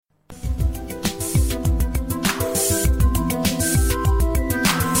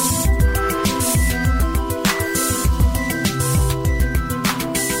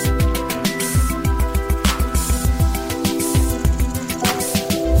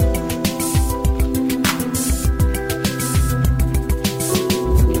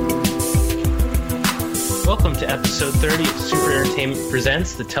episode 30 of Super Entertainment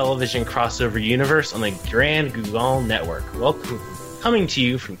Presents the Television Crossover Universe on the Grand Google Network. Welcome, coming to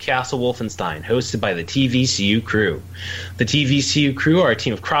you from Castle Wolfenstein, hosted by the TVCU Crew. The TVCU Crew are a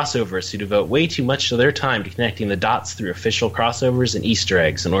team of crossovers who devote way too much of their time to connecting the dots through official crossovers and Easter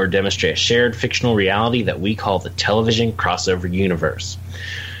eggs in order to demonstrate a shared fictional reality that we call the Television Crossover Universe.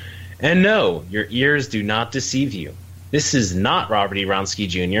 And no, your ears do not deceive you. This is not Robert E. Ronsky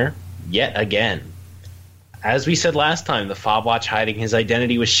Jr., yet again. As we said last time, the fob watch hiding his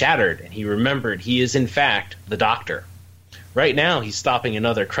identity was shattered, and he remembered he is in fact the Doctor. Right now, he's stopping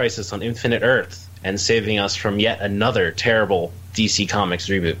another crisis on Infinite Earth and saving us from yet another terrible DC Comics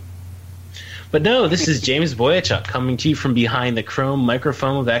reboot. But no, this is James Boyachuk coming to you from behind the chrome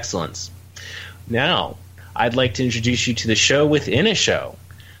microphone of excellence. Now, I'd like to introduce you to the show within a show,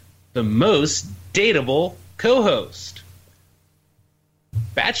 the most dateable co-host.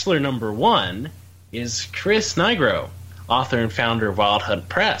 Bachelor number one is Chris Nigro, author and founder of Wild Hunt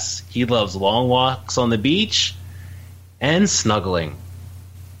Press. He loves long walks on the beach and snuggling.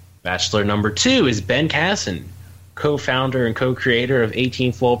 Bachelor number two is Ben Casson, co-founder and co-creator of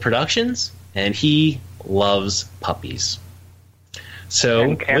 18th Wall Productions, and he loves puppies.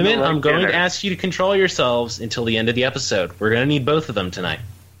 So, women, I'm going to ask you to control yourselves until the end of the episode. We're going to need both of them tonight.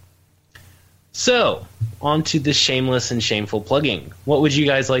 So, on to the shameless and shameful plugging. What would you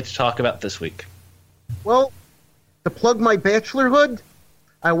guys like to talk about this week? Well, to plug my bachelorhood,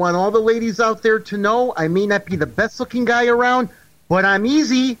 I want all the ladies out there to know I may not be the best-looking guy around, but I'm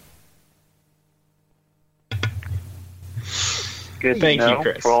easy. Good Thank to know you,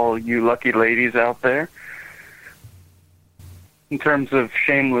 Chris. For all you lucky ladies out there. In terms of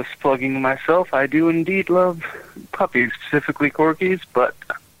shameless plugging myself, I do indeed love puppies, specifically corgis, but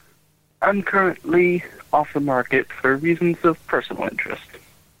I'm currently off the market for reasons of personal interest.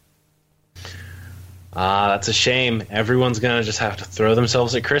 That's a shame. Everyone's going to just have to throw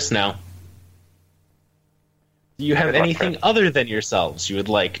themselves at Chris now. Do you have anything other than yourselves you would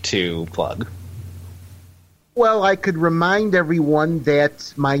like to plug? Well, I could remind everyone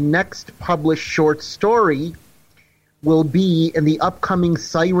that my next published short story will be in the upcoming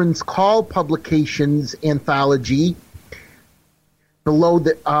Siren's Call Publications anthology. Below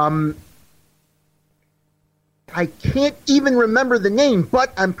the I can't even remember the name,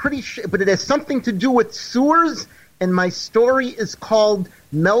 but I'm pretty sure. But it has something to do with sewers, and my story is called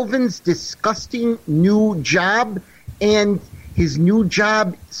Melvin's Disgusting New Job, and his new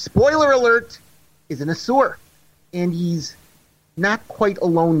job, spoiler alert, is in a sewer, and he's not quite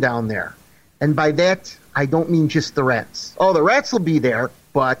alone down there. And by that, I don't mean just the rats. Oh, the rats will be there,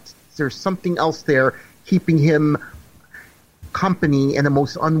 but there's something else there keeping him company in a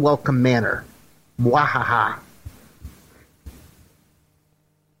most unwelcome manner. Mwahaha.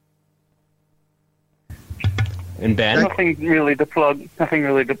 And Ben? Nothing really to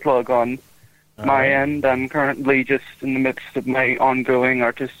plug on my end. I'm currently just in the midst of my ongoing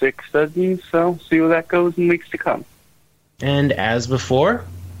artistic studies, so see where that goes in weeks to come. And as before,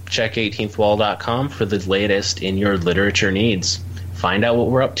 check 18thwall.com for the latest in your literature needs. Find out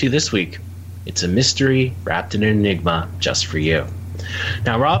what we're up to this week. It's a mystery wrapped in an enigma just for you.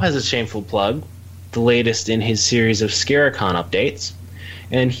 Now, Rob has a shameful plug, the latest in his series of Scaricon updates.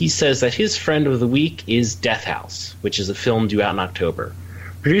 And he says that his friend of the week is Death House, which is a film due out in October.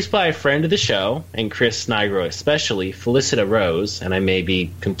 Produced by a friend of the show, and Chris Nigro especially, Felicita Rose, and I may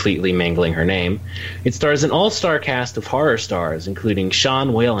be completely mangling her name, it stars an all-star cast of horror stars, including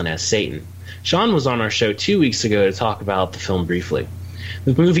Sean Whalen as Satan. Sean was on our show 2 weeks ago to talk about the film briefly.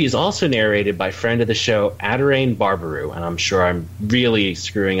 The movie is also narrated by friend of the show, Adarain Barbarou, and I'm sure I'm really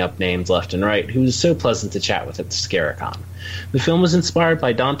screwing up names left and right, who is so pleasant to chat with at Scaricon. The film was inspired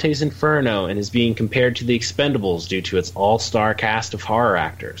by Dante's Inferno and is being compared to The Expendables due to its all-star cast of horror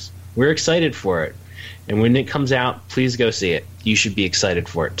actors. We're excited for it, and when it comes out, please go see it. You should be excited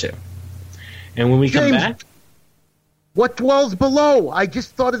for it too. And when we come back... What Dwells Below? I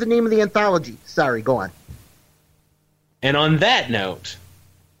just thought of the name of the anthology. Sorry, go on. And on that note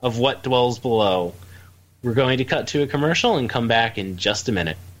of What Dwells Below, we're going to cut to a commercial and come back in just a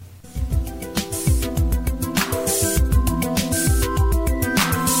minute.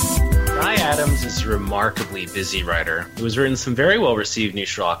 Guy Adams is a remarkably busy writer who has written some very well-received new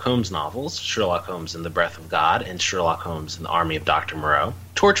Sherlock Holmes novels, Sherlock Holmes in the Breath of God and Sherlock Holmes in the Army of Dr. Moreau,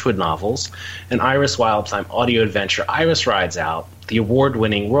 Torchwood novels, an Iris Wildtime audio adventure Iris Rides Out, the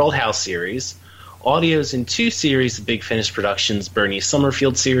award-winning World House series, audios in 2 series of Big Finish Productions' Bernice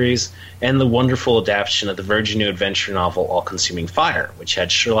Summerfield series, and the wonderful adaptation of the Virgin New Adventure novel All-Consuming Fire, which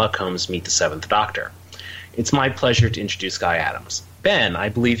had Sherlock Holmes meet the Seventh Doctor. It's my pleasure to introduce Guy Adams. Ben, I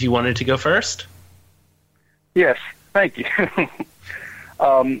believe you wanted to go first? Yes, thank you.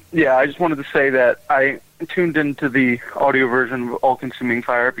 Yeah, I just wanted to say that I tuned into the audio version of All Consuming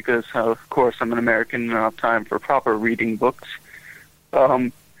Fire because, of course, I'm an American and I don't have time for proper reading books.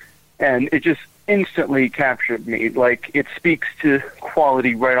 And it just instantly captured me. Like, it speaks to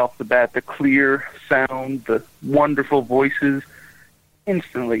quality right off the bat, the clear sound, the wonderful voices.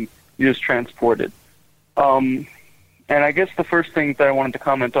 Instantly, you're just transported. And I guess the first thing that I wanted to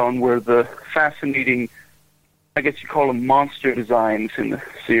comment on were the fascinating, I guess you call them monster designs in the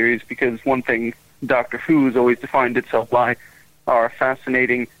series, because one thing Doctor Who has always defined itself by are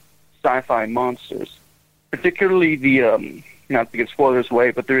fascinating sci-fi monsters. Particularly the, not to give spoilers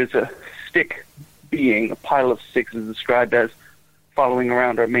away, but there is a stick being, a pile of sticks is described as following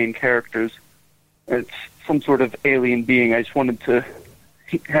around our main characters. It's some sort of alien being. I just wanted to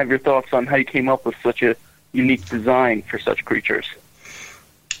have your thoughts on how you came up with such a unique design for such creatures.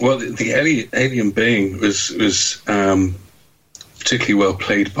 Well, the alien being was particularly well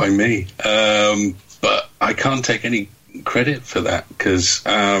played by me, but I can't take any credit for that because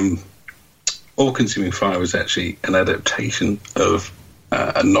All Consuming Fire was actually an adaptation of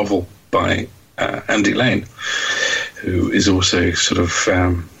a novel by Andy Lane, who is also sort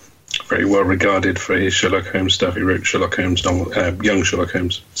of very well regarded for his Sherlock Holmes stuff. He wrote Sherlock Holmes novel, Young Sherlock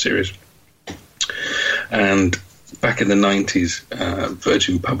Holmes series, and back in the 90s,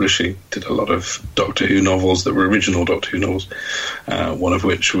 Virgin Publishing did a lot of Doctor Who novels that were original Doctor Who novels, one of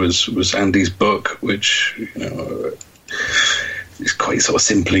which was Andy's book, which is quite sort of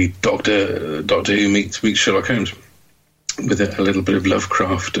simply Doctor Who meets Sherlock Holmes, with a little bit of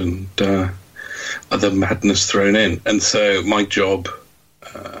Lovecraft and other madness thrown in. And so my job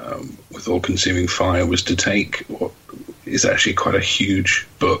with All Consuming Fire was to take what is actually quite a huge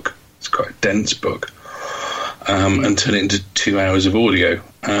book, it's quite a dense book, and turn it into 2 hours of audio,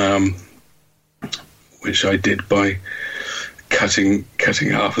 which I did by cutting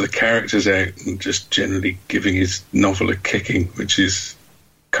half of the characters out and just generally giving his novel a kicking, which is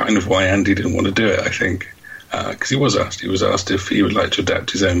kind of why Andy didn't want to do it, I think, because he was asked if he would like to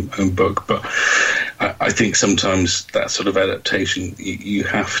adapt his own book. But I think sometimes that sort of adaptation, you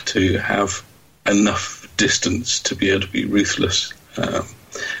have to have enough distance to be able to be ruthless.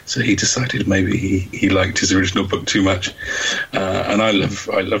 So he decided maybe he liked his original book too much, and I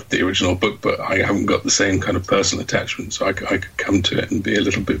loved the original book, but I haven't got the same kind of personal attachment, so I could come to it and be a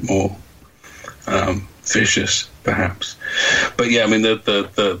little bit more vicious, perhaps. But yeah, I mean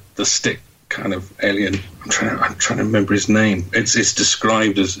the stick kind of alien. I'm trying to remember his name. It's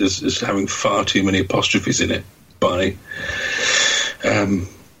described as having far too many apostrophes in it by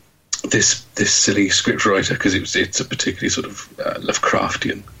this silly scriptwriter, because it's a particularly sort of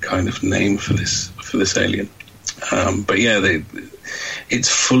Lovecraftian kind of name for this alien. But yeah, it's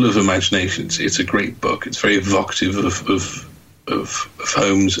full of imagination. It's a great book. It's very evocative of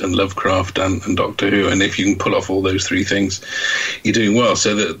Holmes and Lovecraft and Doctor Who. And if you can pull off all those three things, you're doing well.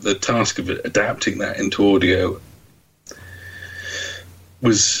 So the task of adapting that into audio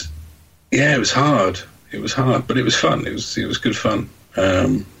was hard. It was hard, but it was fun. It was good fun.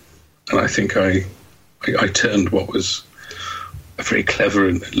 And I think I turned what was a very clever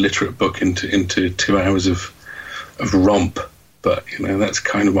and literate book into 2 hours of romp. But, that's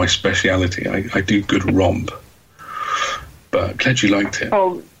kind of my speciality. I do good romp. But glad you liked it.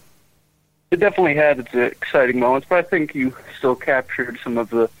 Oh, it definitely had its exciting moments, but I think you still captured some of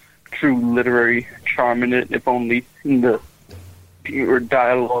the true literary charm in it, if only in the pure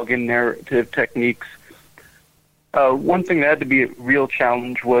dialogue and narrative techniques. One thing that had to be a real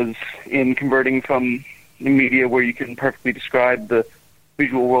challenge was in converting from the media where you can perfectly describe the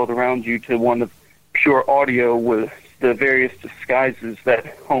visual world around you to one of pure audio with the various disguises that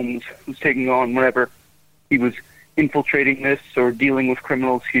Holmes was taking on whenever he was infiltrating this or dealing with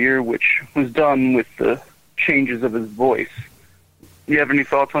criminals here, which was done with the changes of his voice. Do you have any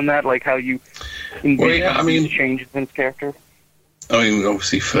thoughts on that, like how you envision these changes in his character? I mean,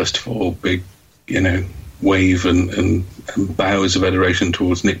 obviously, first of all, big, wave and bows of adoration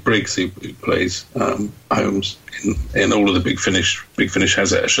towards Nick Briggs, who plays Holmes in all of the Big Finish. Big Finish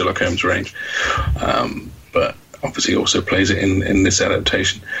has a Sherlock Holmes range, but obviously also plays it in this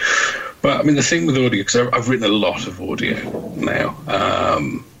adaptation. But I mean, the thing with audio, because I've written a lot of audio now.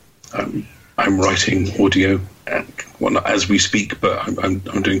 I'm writing audio, well, not as we speak, but I'm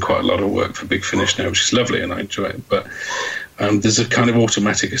doing quite a lot of work for Big Finish now, which is lovely, and I enjoy it. But there's a kind of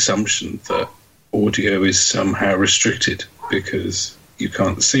automatic assumption that audio is somehow restricted because you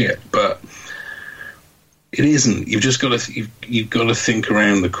can't see it, but it isn't. You've just got to you've got to think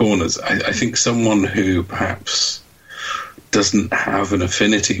around the corners. I think someone who perhaps doesn't have an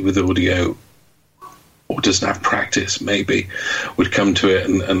affinity with audio or doesn't have practice, maybe, would come to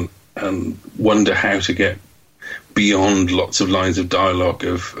it and wonder how to get beyond lots of lines of dialogue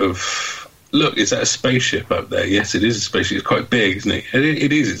of look, is that a spaceship up there? Yes, it is a spaceship. It's quite big, isn't it?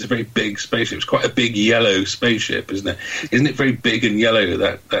 It is. It's a very big spaceship. It's quite a big yellow spaceship, isn't it? Isn't it very big and yellow,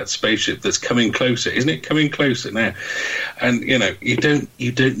 that spaceship that's coming closer? Isn't it coming closer now? And, you know, you don't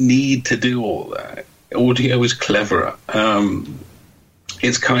need to do all that. Audio is cleverer.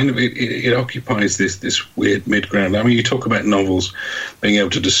 It's kind of, it occupies this weird mid-ground. I mean, you talk about novels being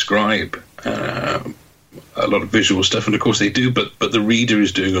able to describe a lot of visual stuff, and of course they do, but the reader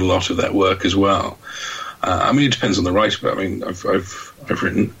is doing a lot of that work as well. I mean, it depends on the writer, but I mean, I've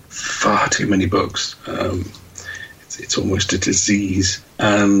written far too many books. It's almost a disease,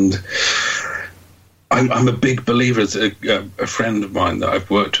 and I'm a big believer. As a friend of mine that I've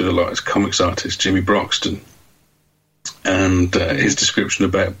worked with a lot is comics artist Jimmy Broxton, and his description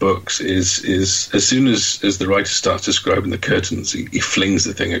about books is as soon as the writer starts describing the curtains, he flings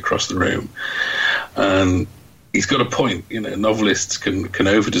the thing across the room. And he's got a point. You know, novelists can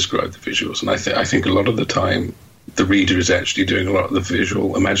over-describe the visuals, and I think a lot of the time the reader is actually doing a lot of the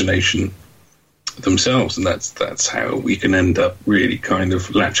visual imagination themselves, and that's how we can end up really kind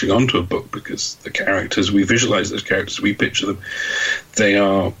of latching onto a book, because the characters, we visualize those characters, we picture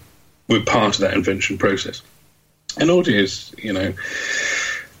them, we're part of that invention process. And audio's, you know,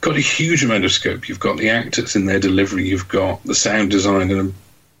 got a huge amount of scope. You've got the actors in their delivery, you've got the sound design, and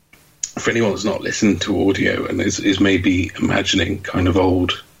for anyone that's not listened to audio and is maybe imagining kind of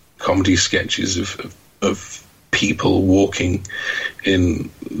old comedy sketches of people walking in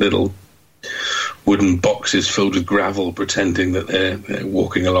little wooden boxes filled with gravel, pretending that they're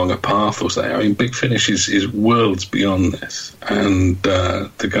walking along a path or something. I mean, Big Finish is worlds beyond this, and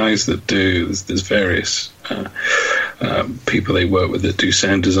the guys that do, there's various people they work with that do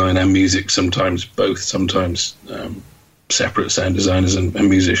sound design and music, sometimes both, sometimes separate sound designers and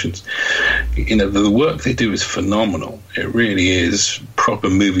musicians. You know, the work they do is phenomenal. It really is proper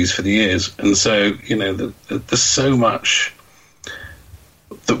movies for the ears. And so, you know, there's so much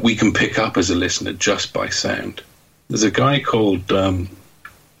that we can pick up as a listener just by sound. There's a guy called I'm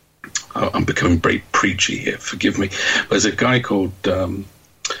becoming very preachy here, forgive me, but there's a guy called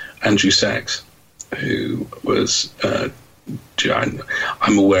Andrew Sachs, who was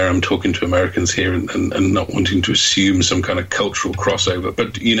I'm aware I'm talking to Americans here and not wanting to assume some kind of cultural crossover,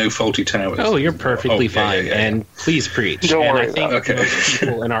 but you know Fawlty Towers. Oh, you're perfectly fine, yeah. And please preach. Don't worry. I think most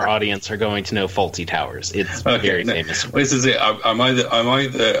people in our audience are going to know Fawlty Towers. It's very famous. This is it. I'm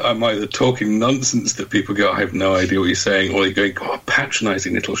either talking nonsense that people go, I have no idea what you're saying, or you're going, God,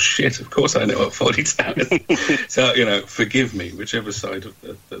 patronising little shit. Of course I know what Fawlty Towers. So, you know, forgive me, whichever side of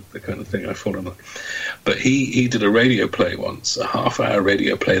the kind of thing I fall on. But he did a radio play once, a half-hour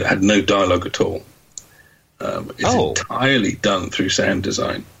radio play that had no dialogue at all. It's entirely done through sound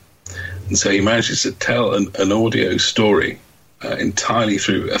design. And so he manages to tell an audio story entirely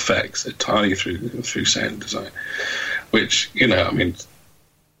through effects, entirely through sound design, which, you know, I mean,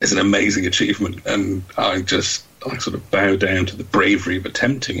 is an amazing achievement. And I sort of bow down to the bravery of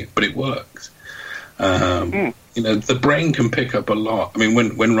attempting it, but it works. You know, the brain can pick up a lot. I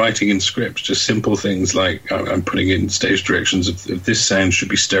mean, when writing in scripts, just simple things like I'm putting in stage directions of this sound should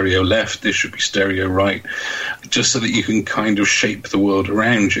be stereo left, this should be stereo right, just so that you can kind of shape the world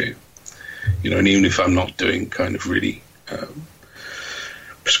around you. You know, and even if I'm not doing kind of really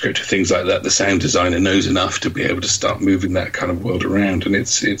prescriptive things like that, the sound designer knows enough to be able to start moving that kind of world around. And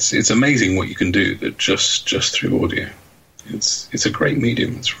it's amazing what you can do that just through audio. It's a great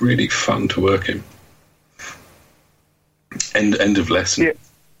medium. It's really fun to work in. End of lesson. Yeah.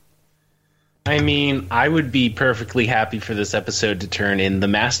 I mean, I would be perfectly happy for this episode to turn in the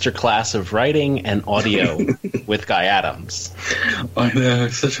masterclass of writing and audio with Guy Adams. I know,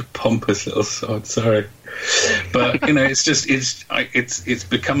 such a pompous little sod. Sorry, but you know, it's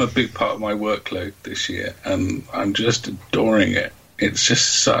become a big part of my workload this year, and I'm just adoring it. It's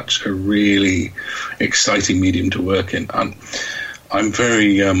just such a really exciting medium to work in. I'm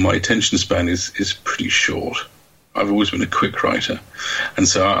very my attention span is pretty short. I've always been a quick writer, and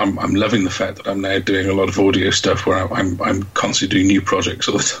so I'm loving the fact that I'm now doing a lot of audio stuff where I'm constantly doing new projects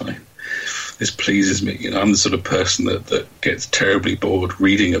all the time. This pleases me. You know, I'm the sort of person that gets terribly bored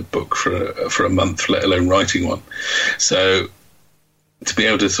reading a book for a month, let alone writing one. So to be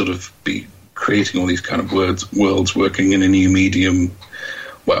able to sort of be creating all these kind of worlds working in a new medium,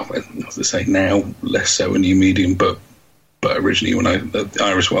 well, as I say, now less so a new medium, but originally when the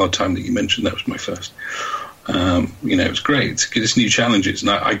Iris Wild Time that you mentioned, that was my first. You know, it's great. It's new challenges,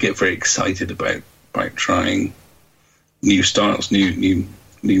 and I get very excited about trying new styles, new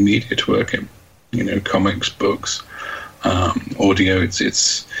media to work in. comics, books, audio.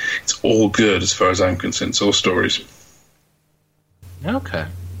 It's all good as far as I'm concerned. It's all stories. Okay.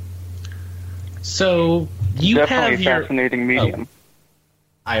 So you definitely have your fascinating medium.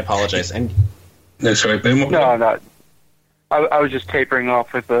 I apologize. And No, sorry, Ben. No. I was just tapering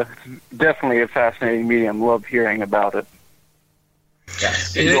off with definitely a fascinating medium. Love hearing about it.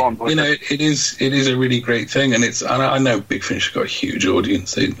 yes. It is a really great thing, and I know Big Finish has got a huge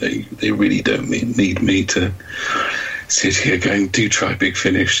audience. They really don't need me to sit here going, do try Big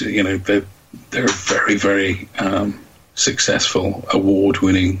Finish. They're a very, very successful,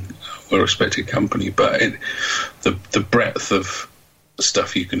 award-winning, well-respected company, but the breadth of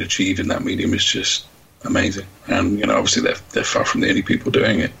stuff you can achieve in that medium is just amazing. And obviously they're far from the only people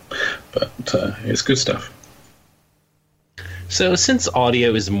doing it, but it's good stuff. So since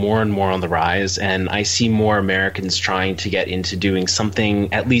audio is more and more on the rise, and I see more Americans trying to get into doing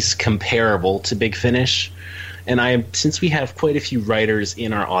something at least comparable to Big Finish, and since we have quite a few writers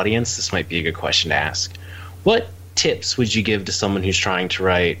in our audience, this might be a good question to ask. What tips would you give to someone who's trying to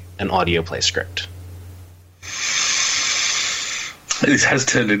write an audio play script? This has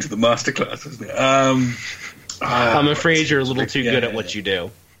turned into the masterclass, hasn't it? I'm afraid you're a little too good at what you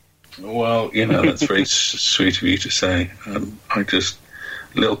do. Well, that's very sweet of you to say. A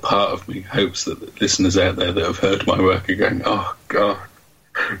little part of me hopes that the listeners out there that have heard my work are going, oh, God,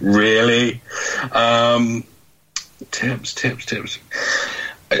 really? Tips.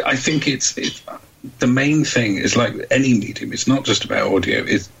 I think it's the main thing is, like any medium, it's not just about audio,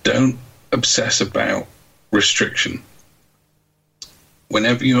 it's don't obsess about restriction.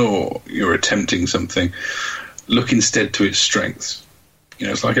 Whenever you're attempting something, look instead to its strengths.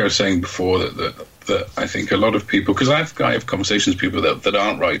 It's like I was saying before that I think a lot of people, because I have conversations with people that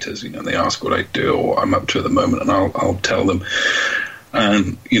aren't writers. They ask what I do or I'm up to at the moment, and I'll tell them.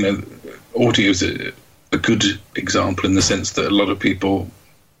 And audio is a good example in the sense that a lot of people,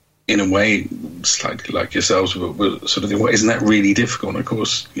 in a way, slightly like yourselves, were sort of thinking, well, isn't that really difficult? And of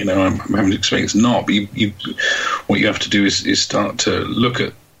course, I'm having to explain it's not. But what you have to do is start to look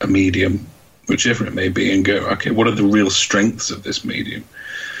at a medium, whichever it may be, and go, okay, what are the real strengths of this medium?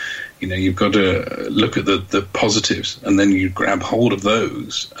 You've got to look at the positives, and then you grab hold of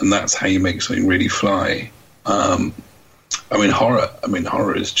those, and that's how you make something really fly. Horror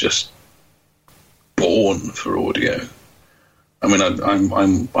is just born for audio.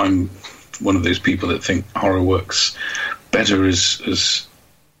 I'm one of those people that think horror works better as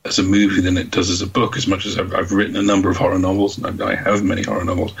a movie than it does as a book. As much as I've written a number of horror novels, and I have many horror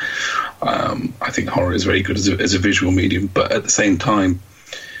novels, I think horror is very good as a visual medium. But at the same time,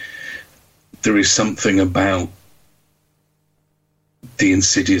 there is something about the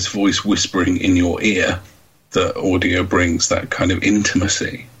insidious voice whispering in your ear that audio brings, that kind of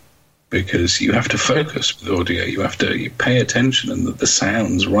intimacy. Because you have to focus with audio, you pay attention, and the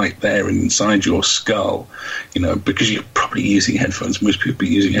sound's right there inside your skull, because you're probably using headphones. Most people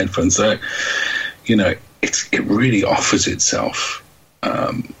are using headphones. So, it really offers itself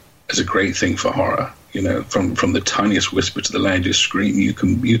as a great thing for horror. From the tiniest whisper to the loudest scream, you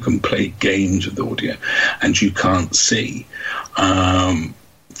can play games with audio, and you can't see.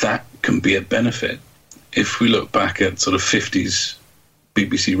 That can be a benefit. If we look back at sort of 50s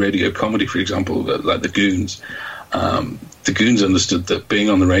BBC radio comedy, for example, like the Goons. The Goons understood that being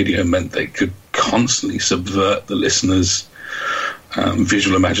on the radio meant they could constantly subvert the listener's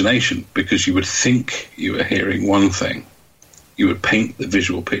visual imagination, because you would think you were hearing one thing. You would paint the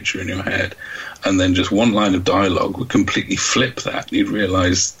visual picture in your head, and then just one line of dialogue would completely flip that, and you'd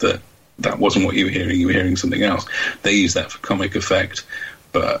realise that wasn't what you were hearing something else. They use that for comic effect,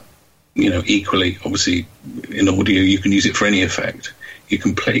 but equally, obviously, in audio you can use it for any effect. You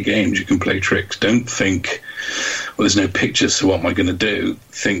can play games, you can play tricks. Don't think, well, there's no pictures, so what am I going to do?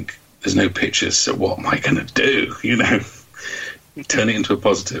 Think, there's no pictures, so what am I going to do? Turn it into a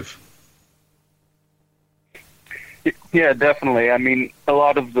positive. Yeah, definitely. A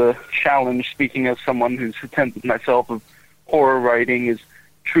lot of the challenge, speaking as someone who's attempted myself of horror writing, is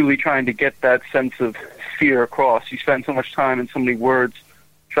truly trying to get that sense of fear across. You spend so much time and so many words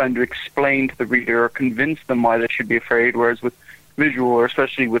trying to explain to the reader or convince them why they should be afraid, whereas with visual, or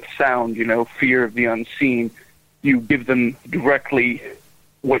especially with sound, fear of the unseen, you give them directly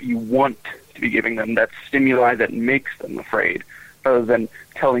what you want to be giving them, that stimuli that makes them afraid, rather than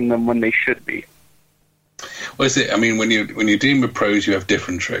telling them when they should be. Well, when you're dealing with prose, you have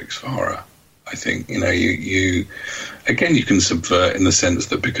different tricks for horror. I think you can subvert in the sense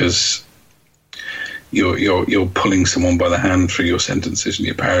that because you're pulling someone by the hand through your sentences and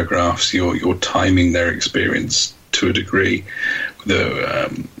your paragraphs, you're timing their experience to a degree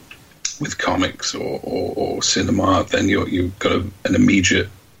with comics or cinema, then you've got an immediate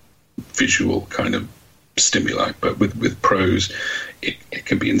visual kind of stimuli. But with prose, it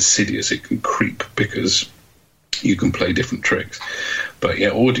can be insidious. It can creep because you can play different tricks. But yeah,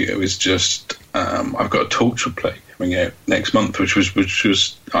 audio is just. I've got a torture play coming out next month, which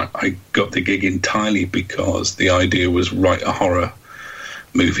was I got the gig entirely because the idea was write a horror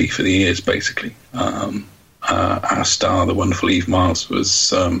movie for the ears, basically. Our star, the wonderful Eve Miles,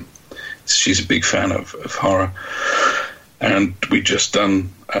 was she's a big fan of horror, and we'd just done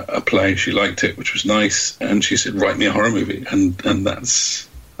a play. She liked it, which was nice, and she said, "Write me a horror movie," and that's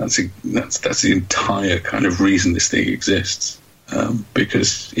the entire kind of reason this thing exists,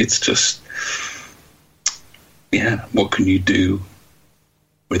 because it's just, yeah, what can you do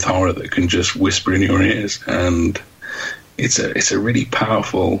with horror that can just whisper in your ears? And it's a really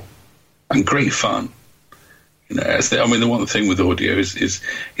powerful and great fun. You know, the one thing with audio is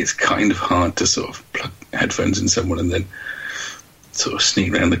it's kind of hard to sort of plug headphones in someone and then sort of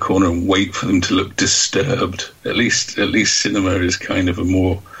sneak around the corner and wait for them to look disturbed. At least cinema is kind of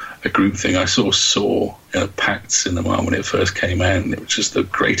a group thing. I saw in a packed cinema when it first came out, and it was just the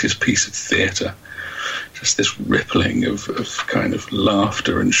greatest piece of theatre. Just this rippling of kind of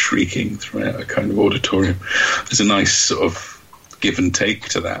laughter and shrieking throughout a kind of auditorium. There's a nice sort of give and take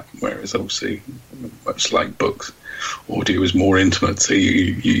to that, whereas obviously, much like books, audio is more intimate, so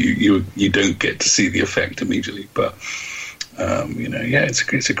you don't get to see the effect immediately. But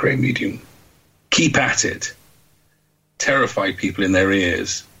it's a great medium. Keep at it. Terrify people in their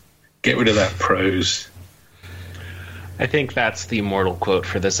ears. Get rid of that prose. I think that's the immortal quote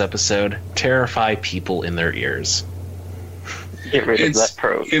for this episode. Terrify people in their ears. Get rid of that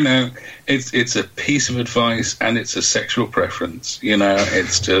prose. You know, it's a piece of advice, and it's a sexual preference. You know,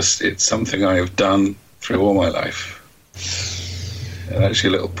 it's something I have done through all my life. And actually,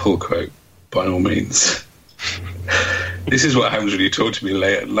 a little pull quote, by all means. This is what happens when you talk to me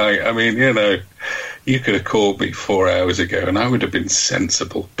late at night. I mean, you know, you could have called me 4 hours ago, and I would have been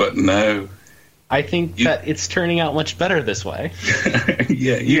sensible, but no. I think that it's turning out much better this way.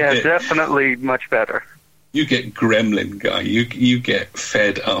 Definitely much better. You get gremlin guy. You get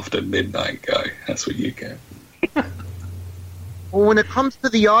fed after midnight guy. That's what you get. Well, when it comes to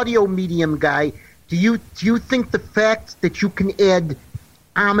the audio medium guy, do you think the fact that you can add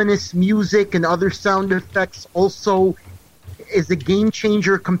ominous music and other sound effects also is a game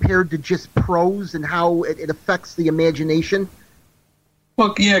changer compared to just prose and how it affects the imagination?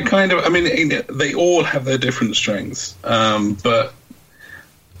 Well, yeah, kind of. I mean, they all have their different strengths, but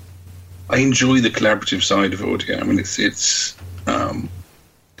I enjoy the collaborative side of audio. I mean, it's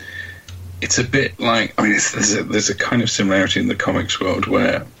a bit like, I mean, there's a kind of similarity in the comics world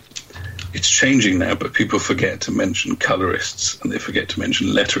where it's changing now, but people forget to mention colorists and they forget to mention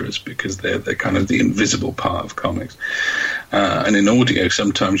letterers because they're kind of the invisible part of comics. And in audio,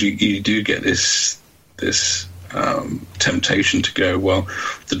 sometimes you do get this temptation to go, well,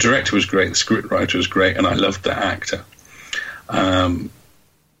 the director was great, the scriptwriter was great, and I loved that actor.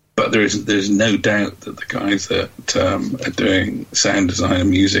 But there's no doubt that the guys that are doing sound design and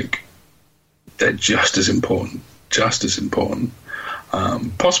music, they're just as important.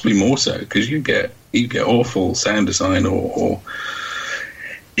 Possibly more so, because you get awful sound design or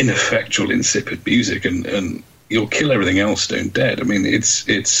ineffectual, insipid music, and you'll kill everything else stone dead. I mean,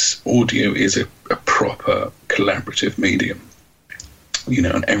 it's audio is a proper collaborative medium, you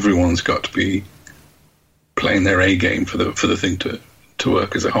know, and everyone's got to be playing their A game for the thing to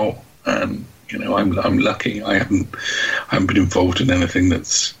work as a whole. And you know, I'm lucky. I haven't been involved in anything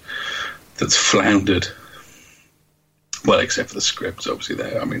that's floundered. Well, except for the scripts, obviously.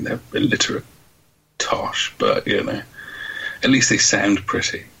 They're illiterate tosh, but you know, at least they sound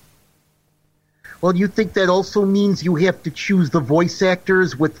pretty. Well, you think that also means you have to choose the voice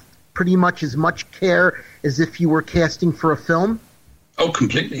actors with pretty much as much care as if you were casting for a film? Oh,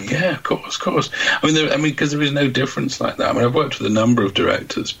 completely. Yeah, of course. I mean, because there is no difference like that. I mean, I've worked with a number of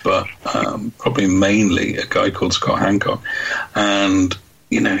directors, but probably mainly a guy called Scott Hancock, and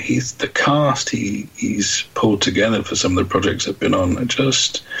you know, he's the cast he's pulled together for some of the projects I've been on are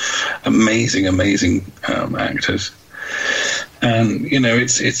just amazing actors. And you know,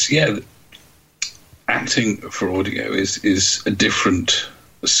 it's acting for audio is a different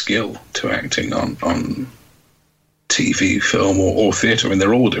skill to acting on TV, film, or theatre. I mean,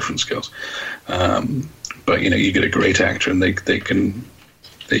 they're all different skills. But you know, you get a great actor, and they can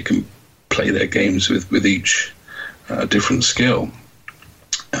play their games with each different skill.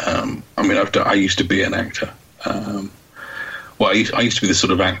 I mean, I used to be an actor. I used to be the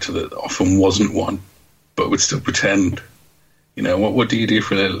sort of actor that often wasn't one, but would still pretend. what do you do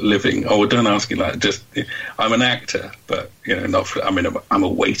for a living? Oh, well, don't ask me like just. I'm an actor, but not for. I mean, I'm a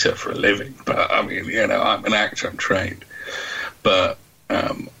waiter for a living, but I mean, I'm an actor. I'm trained, but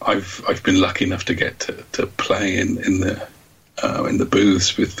I've been lucky enough to get to play in the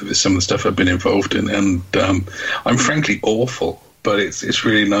booths with some of the stuff I've been involved in, and I'm frankly awful, but it's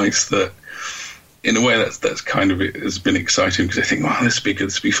really nice that. In a way, that's kind of it has been exciting because I think, wow, this would be good,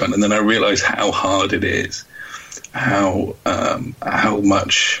 this would be fun, and then I realise how hard it is, how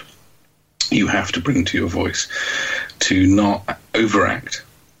much you have to bring to your voice to not overact,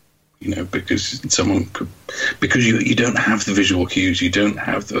 because because you don't have the visual cues, you don't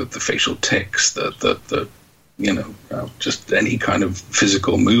have the facial tics, the just any kind of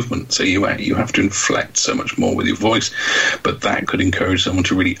physical movement. So you have to inflect so much more with your voice, but that could encourage someone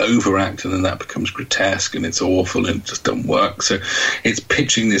to really overact, and then that becomes grotesque and it's awful and it just doesn't work. So it's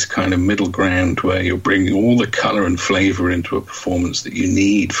pitching this kind of middle ground where you're bringing all the color and flavor into a performance that you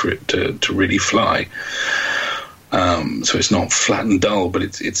need for it to really fly. So it's not flat and dull, but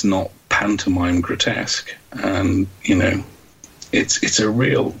it's not pantomime grotesque, and it's a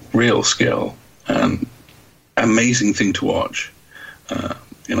real skill and amazing thing to watch.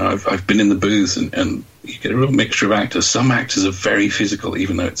 I've been in the booth and you get a real mixture of actors. Some actors are very physical,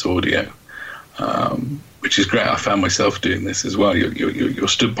 even though it's audio, which is great. I found myself doing this as well. You're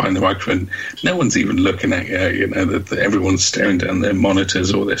stood behind the microphone. No one's even looking at you. Everyone's staring down their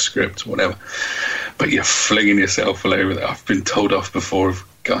monitors or their scripts or whatever. But you're flinging yourself all over there. I've been told off before of,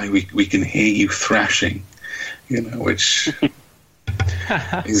 Guy, we can hear you thrashing, which...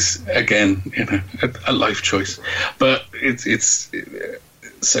 is again, a life choice, but it's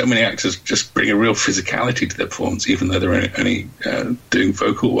so many actors just bring a real physicality to their performance, even though they're only doing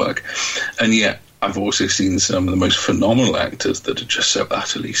vocal work. And yet, I've also seen some of the most phenomenal actors that are just so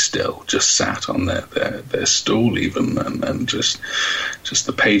utterly still, just sat on their stool, even, and just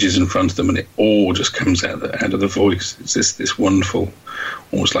the pages in front of them, and it all just comes out of the voice. It's this wonderful,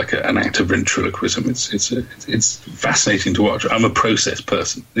 almost like an act of ventriloquism. It's fascinating to watch. I'm a process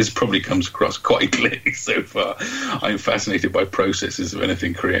person. This probably comes across quite clearly so far. I'm fascinated by processes of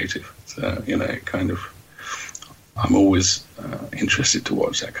anything creative. So I'm always interested to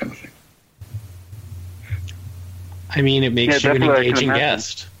watch that kind of thing. I mean, it makes you an engaging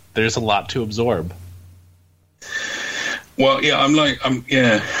guest. There's a lot to absorb. Well, yeah, a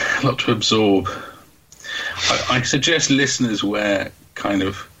lot to absorb. I suggest listeners wear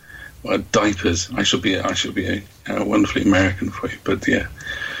diapers. I shall be a wonderfully American for you, but yeah,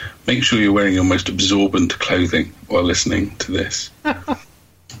 make sure you're wearing your most absorbent clothing while listening to this,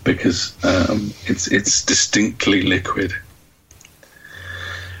 because it's distinctly liquid.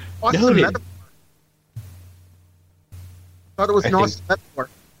 Noted. I thought it was an awesome metaphor.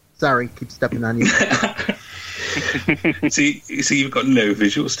 Sorry, keep stepping on you. See, you've got no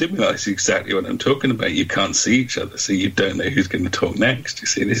visual stimuli. That's exactly what I'm talking about. You can't see each other, so you don't know who's going to talk next. You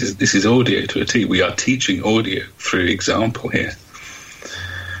see, this is audio to a T. We are teaching audio through example here.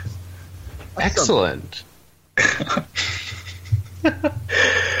 Excellent. I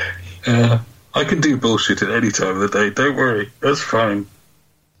can do bullshit at any time of the day. Don't worry, that's fine.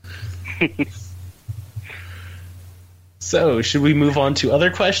 So, should we move on to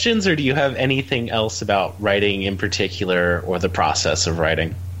other questions, or do you have anything else about writing in particular, or the process of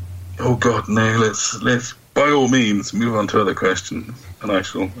writing? Oh God, no! Let's by all means move on to other questions, and I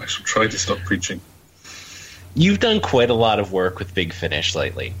shall try to stop preaching. You've done quite a lot of work with Big Finish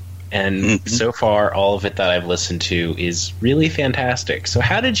lately, and so far, all of it that I've listened to is really fantastic. So,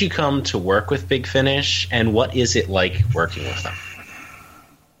 how did you come to work with Big Finish, and what is it like working with them?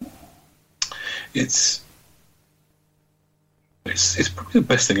 It's probably the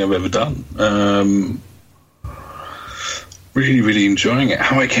best thing I've ever done. Really, really enjoying it.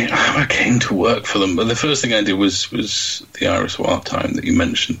 How I came to work for them. But the first thing I did was the Iris Wild Time that you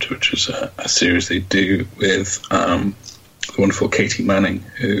mentioned, which was a series they do with the wonderful Katie Manning,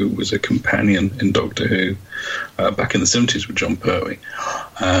 who was a companion in Doctor Who back in the 70s with John Pertwee.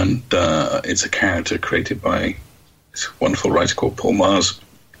 And it's a character created by this wonderful writer called Paul Mars.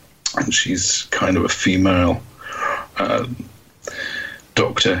 And she's kind of a female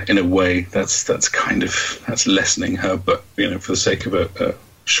doctor in a way that's lessening her, but for the sake of a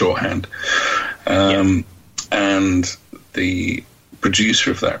shorthand. And the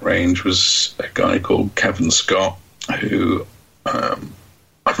producer of that range was a guy called Kevin Scott, who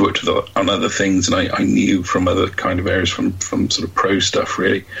I've worked with on other things, and I knew from other kind of areas, from sort of pro stuff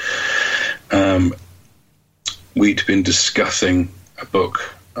really. We'd been discussing a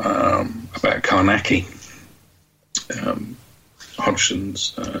book about Carnacki,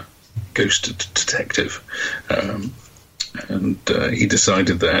 Hodgson's ghost detective, And he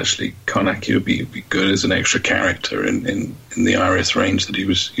decided that actually Carnacki would be good as an extra character in the IRS range that he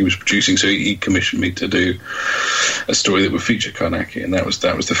was producing. So he commissioned me to do a story that would feature Carnacki, and that was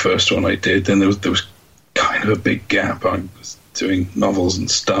the first one I did. Then there was kind of a big gap. I was doing novels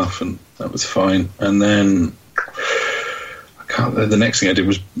and stuff, and that was fine. And then the next thing I did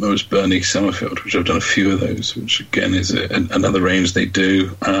was Bernice Summerfield, which I've done a few of those, which again is another range they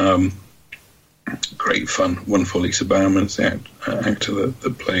do. Great fun. Wonderful Lisa Bowerman is the actor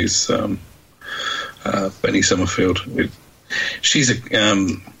that plays Bernice Summerfield. She's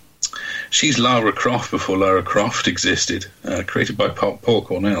Lara Croft before Lara Croft existed, created by Paul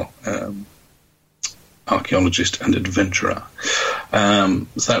Cornell, archaeologist and adventurer. So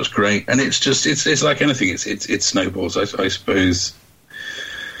that was great, and it's like anything. It snowballs. I suppose.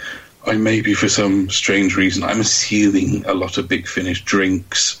 I maybe for some strange reason, I'm assuming a lot of Big Finish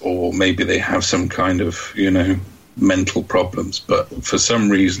drinks, or maybe they have some kind of, mental problems. But for some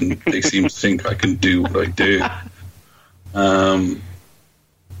reason, they seem to think I can do what I do.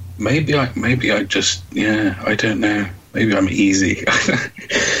 Maybe I just, I don't know. Maybe I'm easy.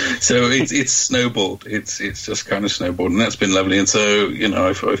 So it's snowballed. It's just kind of snowballed, and that's been lovely. And so,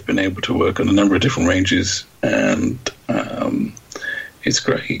 I've been able to work on a number of different ranges, and it's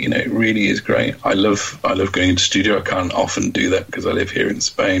great. It really is great. I love going into studio. I can't often do that because I live here in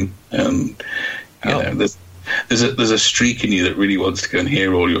Spain, and there's a streak in you that really wants to go and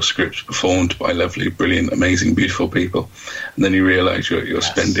hear all your scripts performed by lovely, brilliant, amazing, beautiful people, and then you realise you're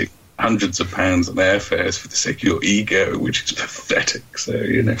spending hundreds of pounds on airfares for the sake of your ego, which is pathetic. So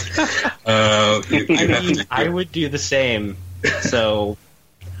I would do the same. So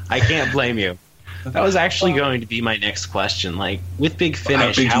I can't blame you. That was actually going to be my next question. Like, with Big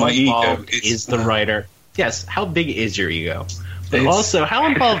Finish, how involved is the writer? Yes, how big is your ego? But also, how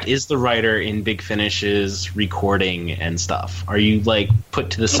involved is the writer in Big Finish's recording and stuff? Are you, put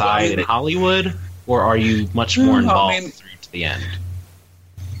to the side in Hollywood, or are you much more involved through to the end?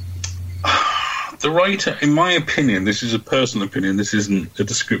 The writer, in my opinion, this is a personal opinion, this isn't a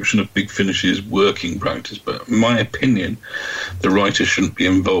description of Big Finish's working practice, but in my opinion, the writer shouldn't be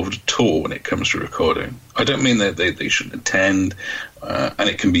involved at all when it comes to recording. I don't mean that they shouldn't attend, and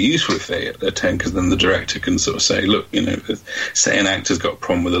it can be useful if they attend, because then the director can sort of say, look, say an actor's got a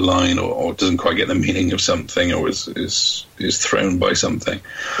problem with a line, or doesn't quite get the meaning of something, or is thrown by something.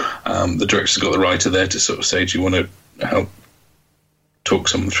 The director's got the writer there to sort of say, do you want to help talk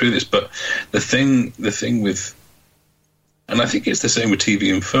someone through this? But the thing with, and I think it's the same with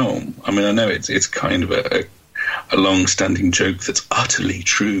TV and film. I mean, I know it's kind of a long-standing joke that's utterly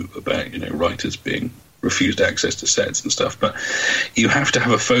true about writers being refused access to sets and stuff. But you have to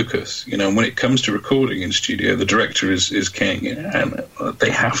have a focus. When it comes to recording in studio, the director is king, and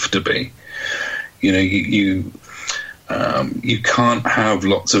they have to be. You can't have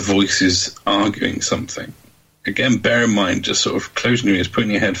lots of voices arguing something. Again, bear in mind, just sort of closing your ears,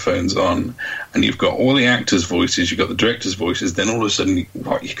 putting your headphones on, and you've got all the actors' voices, you've got the director's voices, then all of a sudden, you're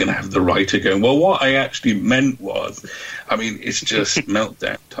going to have the writer going, well, what I actually meant was, it's just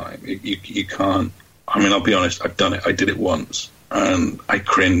meltdown time. You can't, I'll be honest, I've done it. I did it once, and I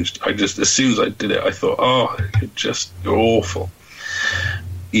cringed. As soon as I did it, I thought, you're awful.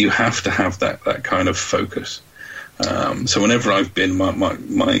 You have to have that kind of focus. So whenever I've been,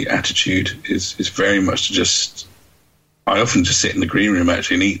 my attitude is very much to just, I often just sit in the green room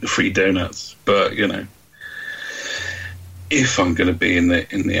actually and eat the free donuts. But if I'm going to be in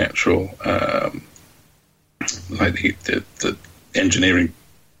the actual the engineering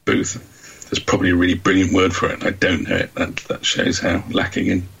booth, there's probably a really brilliant word for it, and I don't know it. That shows how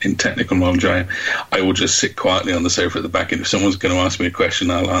lacking in technical knowledge I am. I will just sit quietly on the sofa at the back, and if someone's going to ask me a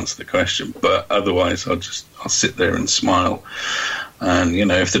question, I'll answer the question. But otherwise, I'll sit there and smile. And,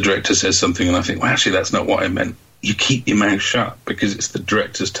 if the director says something and I think, well, actually, that's not what I meant, you keep your mouth shut, because it's the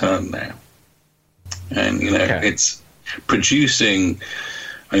director's turn now. And, it's producing...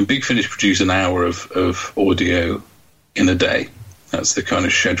 Big Finish produce an hour of audio in a day. That's the kind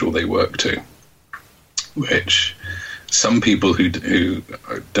of schedule they work to, which some people who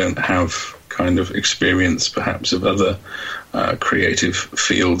don't have kind of experience, perhaps, of other creative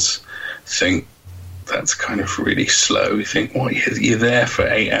fields, think that's kind of really slow. You think, you're there for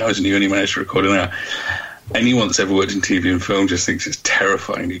 8 hours and you only managed to record an hour. Anyone that's ever worked in TV and film just thinks it's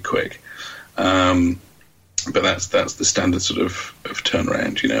terrifyingly quick. But that's the standard sort of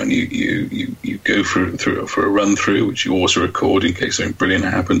turnaround, and you go for a run through, which you also record in case something brilliant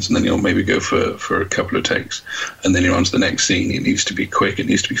happens, and then you'll maybe go for a couple of takes, and then you're on to the next scene. It needs to be quick, it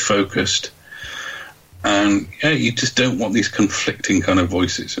needs to be focused, And you just don't want these conflicting kind of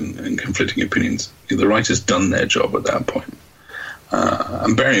voices and conflicting opinions. The writer's done their job at that point.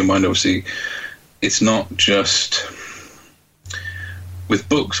 And bearing in mind, obviously, it's not just with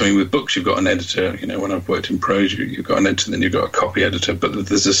books. I mean, with books, you've got an editor. When I've worked in prose, you've got an editor, then you've got a copy editor. But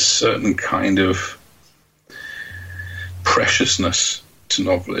there's a certain kind of preciousness to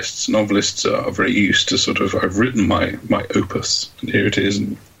novelists. Novelists are very used to sort of, I've written my opus, and here it is,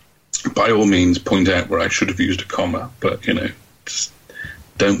 and by all means point out where I should have used a comma, but just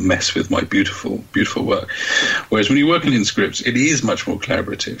don't mess with my beautiful work. Whereas when you're working in scripts, it is much more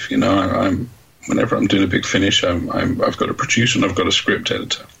collaborative. Whenever I'm doing a big finish, I've got a producer and I've got a script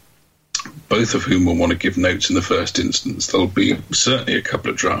editor, both of whom will want to give notes in the first instance. There'll be certainly a couple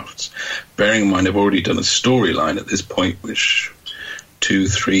of drafts, bearing in mind I've already done a storyline at this point, which 2,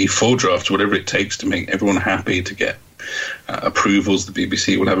 3, 4 drafts, whatever it takes to make everyone happy, to get approvals. The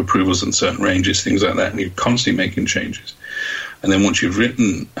BBC will have approvals in certain ranges, things like that, and you're constantly making changes. And then once you've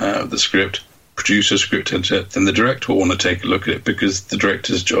written the script, producer, script editor, then the director will want to take a look at it, because the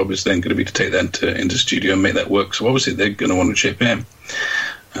director's job is then going to be to take that into studio and make that work. So obviously they're going to want to chip in.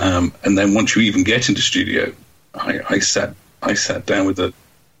 And then once you even get into studio, I sat down with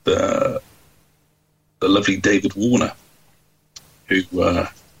the lovely David Warner, who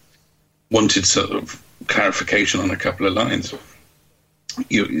wanted sort of clarification on a couple of lines.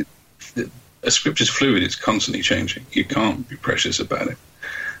 A script is fluid; it's constantly changing. You can't be precious about it.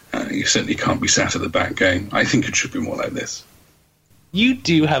 You certainly can't be sat at the back going, I think it should be more like this. You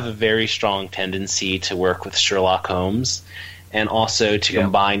do have a very strong tendency to work with Sherlock Holmes, and also to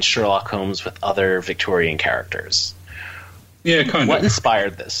combine Sherlock Holmes with other Victorian characters. Yeah, kind of. What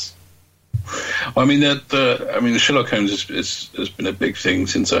inspired this? Well, I mean, the Sherlock Holmes has been a big thing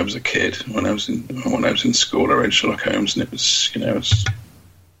since I was a kid. When I was in school, I read Sherlock Holmes, and it was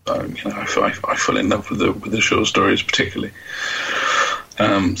I fell in love with the short stories particularly.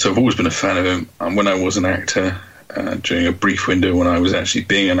 So I've always been a fan of him. And when I was an actor, during a brief window when I was actually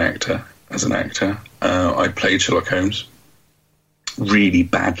being an actor, I played Sherlock Holmes really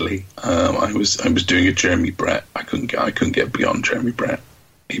badly. I was doing a Jeremy Brett. I couldn't get beyond Jeremy Brett.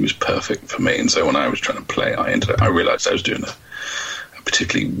 He was perfect for me, and so when I was trying to play, I realised I was doing a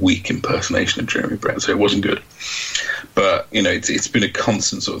particularly weak impersonation of Jeremy Brett, so it wasn't good. But it's been a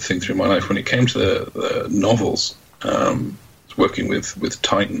constant sort of thing through my life. When it came to the novels, working with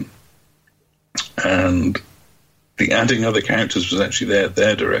Titan, and the adding other characters was actually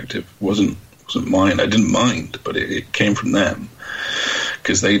their directive. wasn't mine. I didn't mind, but it came from them,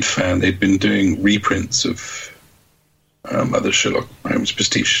 because they'd been doing reprints of other Sherlock Holmes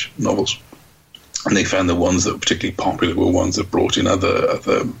pastiche novels, and they found the ones that were particularly popular were ones that brought in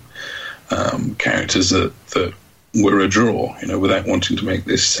other characters that were a draw, without wanting to make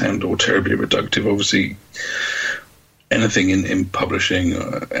this sound all terribly reductive. Obviously, anything in publishing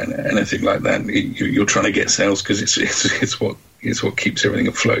and anything like that, you're trying to get sales, because it's what keeps everything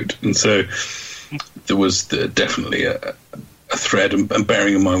afloat. And so there was definitely a thread, and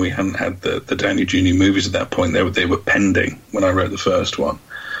bearing in mind we hadn't had the Downey Jr. movies at that point. They were pending when I wrote the first one,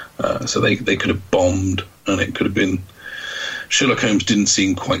 so they could have bombed, and it could have been. Sherlock Holmes didn't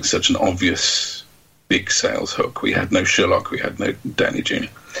seem quite such an obvious big sales hook. We had no Sherlock, we had no Downey Jr.,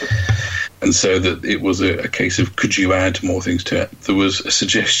 and so that it was a case of, could you add more things to it? There was a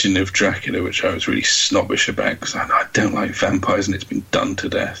suggestion of Dracula, which I was really snobbish about, because I don't like vampires, and it's been done to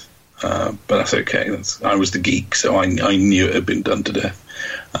death. But that's okay. I was the geek, so I knew it had been done to death.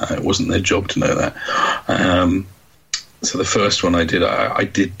 It wasn't their job to know that. So the first one I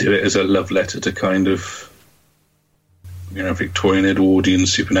did do it as a love letter to kind of, Victorian Edwardian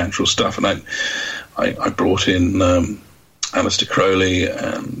supernatural stuff, and I brought in Aleister Crowley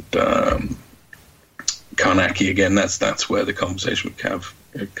and Carnacki again. That's where the conversation would have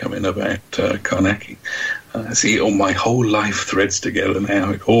come in about Carnacki. See, all my whole life threads together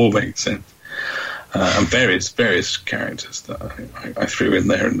now. It all makes sense. And various characters that I threw in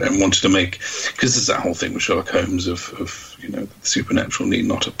there and wanted to make, because there's that whole thing with Sherlock Holmes of the supernatural need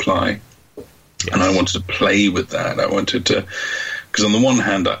not apply. Yes. And I wanted to play with that. I wanted to, because on the one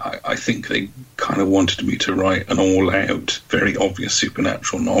hand, I think they kind of wanted me to write an all-out, very obvious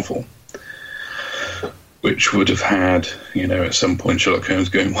supernatural novel, which would have had, at some point Sherlock Holmes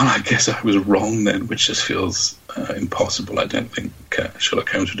going, well, I guess I was wrong then, which just feels impossible. I don't think Sherlock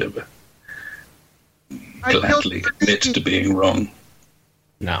Holmes would ever gladly admit to being wrong.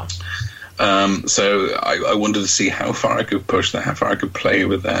 No. So I wanted to see how far I could push that, how far I could play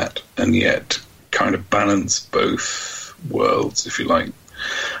with that, and yet kind of balance both worlds, if you like.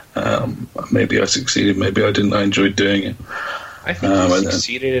 Maybe I succeeded, maybe I didn't. I enjoyed doing it. I think you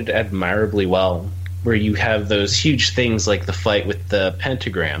succeeded admirably well. where you have those huge things like the fight with the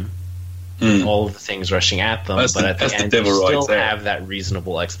pentagram, all of the things rushing at them, but at the end you still have that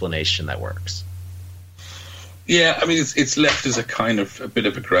reasonable explanation that works. Yeah, I mean, it's left as a kind of a bit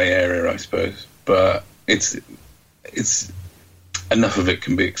of a grey area, I suppose, but it's enough of it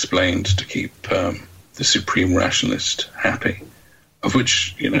can be explained to keep the supreme rationalist happy, of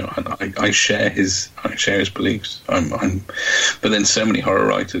which, you know, I share his beliefs. But then so many horror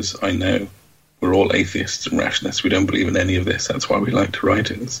writers I know, we're all atheists and rationalists. We don't believe in any of this. That's why we like to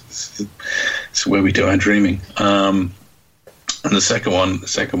write it. It's where we do our dreaming. And the second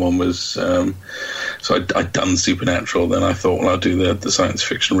one was, so I'd done Supernatural. Then I thought, well, I'll do the science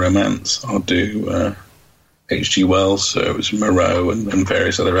fiction romance. I'll do H.G. Wells. So it was Moreau and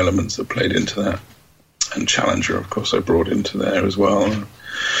various other elements that played into that. And Challenger, of course, I brought into there as well.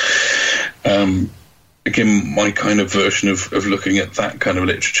 Again, my kind of version of looking at that kind of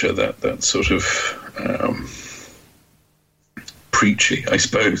literature, that sort of preachy, I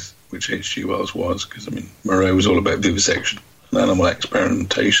suppose, which H.G. Wells was, because, I mean, Moreau was all about vivisection and animal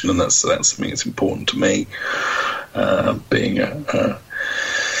experimentation, and that's something that's important to me, being a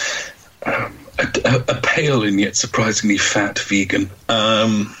pale and yet surprisingly fat vegan.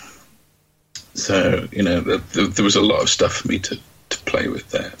 So, you know, there was a lot of stuff for me to play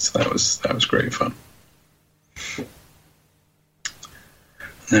with there, so that was great fun.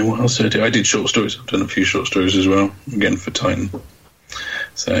 Then what else did I do? I did short stories. I've done a few short stories as well, again for Titan.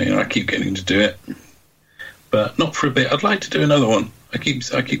 So, you know, I keep getting to do it, but not for a bit. I'd like to do another one. I keep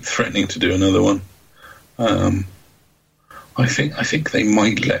threatening to do another one. I think they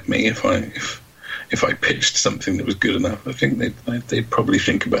might let me if I pitched something that was good enough. I think they'd probably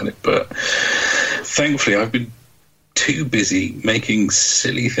think about it, but thankfully I've been too busy making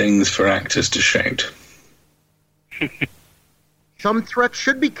silly things for actors to shout. Some threats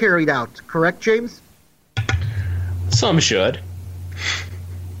should be carried out, correct, James? Some should.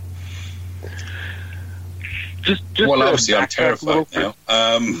 Just well, obviously I'm terrified now.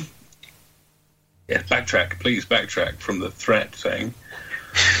 Yeah, please backtrack from the threat thing.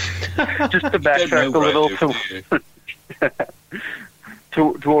 Just to backtrack a little to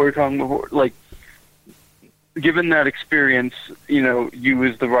what we were talking before, like, given that experience, you know, you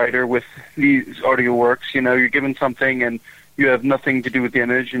as the writer with these audio works, you know, you're given something and you have nothing to do with the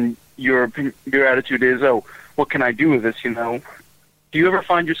image, and your attitude is, oh, what can I do with this, you know? Do you ever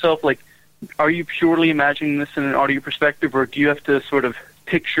find yourself, like, are you purely imagining this in an audio perspective, or do you have to sort of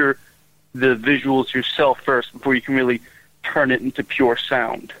picture the visuals yourself first before you can really turn it into pure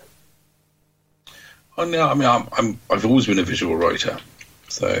sound? Oh no, I mean, I've always been a visual writer,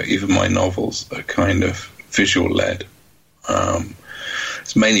 so even my novels are kind of visual led.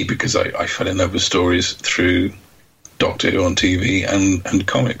 It's mainly because I fell in love with stories through Doctor Who on TV and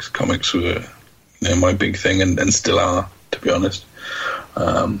comics. Comics were, you know, my big thing, and still are, to be honest.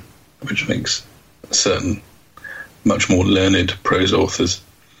 Which makes certain much more learned prose authors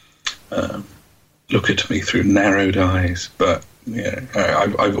look at me through narrowed eyes. But yeah,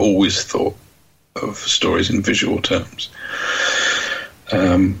 I've always thought of stories in visual terms.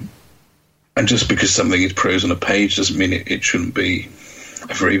 And just because something is prose on a page doesn't mean it shouldn't be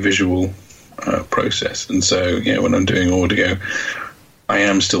a very visual process. And so, you know, when I'm doing audio, I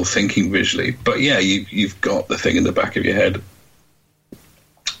am still thinking visually. But yeah, you've got the thing in the back of your head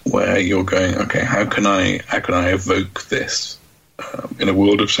where you're going, okay, how can I evoke this in a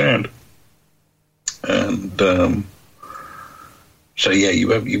world of sound? And so yeah,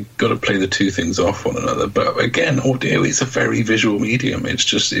 you've got to play the two things off one another. But again, audio is a very visual medium. It's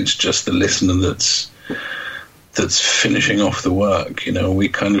just the listener that's finishing off the work. You know, we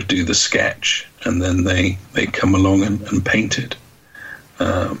kind of do the sketch, and then they come along and paint it.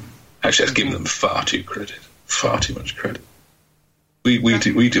 Actually, I've given them far too much credit.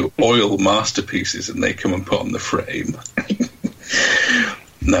 We do oil masterpieces, and they come and put on the frame.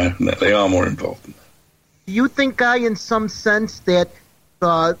 No, they are more involved than that. Do you think, Guy, in some sense, that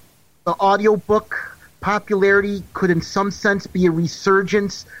the audiobook popularity could in some sense be a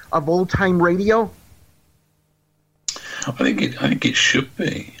resurgence of old-time radio? I think it should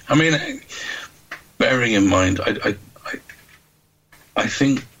be. I mean, bearing in mind, I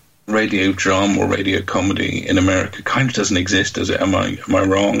think radio drama or radio comedy in America kind of doesn't exist, does it? Am I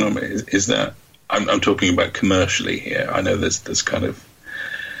wrong? I mean, is that I'm talking about commercially here? I know there's kind of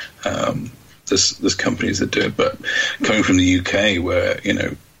there's companies that do it, but coming from the UK, where, you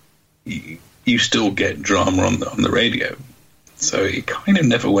know, you still get drama on the radio, so it kind of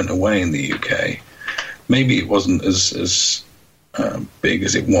never went away in the UK. Maybe it wasn't as big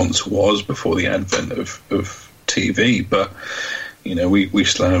as it once was before the advent of TV, but we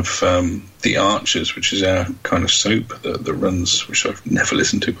still have The Archers, which is our kind of soap that runs, which I've never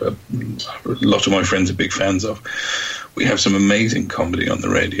listened to, but a lot of my friends are big fans of. We have some amazing comedy on the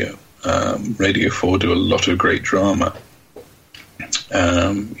radio. Radio 4 do a lot of great drama.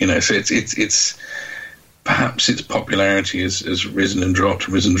 So it's perhaps its popularity has risen and dropped,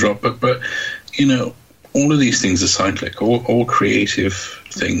 but all of these things are cyclic. All creative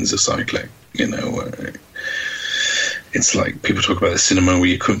things are cyclic. It's like people talk about the cinema where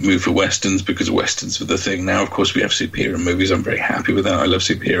you couldn't move for westerns because westerns were the thing. Now, of course, we have superhero movies. I'm very happy with that. I love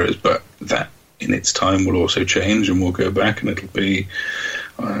superheroes, but that in its time will also change, and we'll go back, and it'll be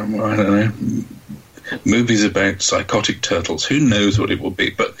I don't know, movies about psychotic turtles. Who knows what it will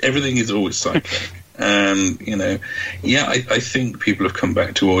be? But everything is always cyclic. And, I think people have come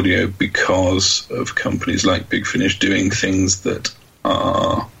back to audio because of companies like Big Finish doing things that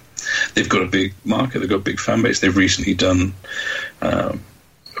are... They've got a big market, they've got a big fan base. They've recently done a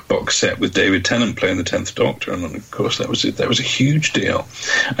box set with David Tennant playing the 10th Doctor, and of course that was a huge deal.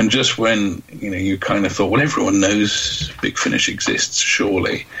 And just when, you kind of thought, well, everyone knows Big Finish exists,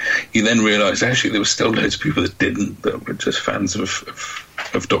 surely, you then realise actually there were still loads of people that didn't, that were just fans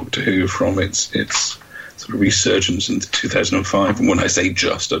of Doctor Who from its sort of resurgence in 2005. And when I say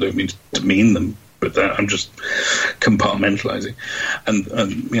just, I don't mean to mean them, but I'm just compartmentalising. And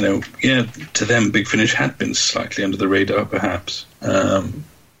to them, Big Finish had been slightly under the radar, perhaps. And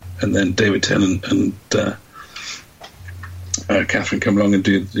then David Tennant and Catherine come along and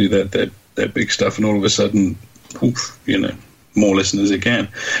do their big stuff, and all of a sudden, more listeners again,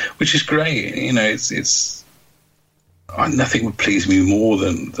 which is great. It's nothing would please me more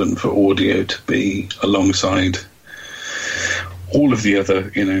than for audio to be alongside all of the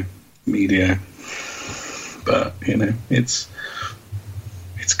other, media. But it's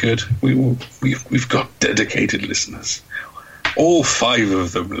good. We've got dedicated listeners. All 5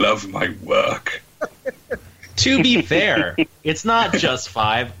 of them love my work. To be fair, it's not just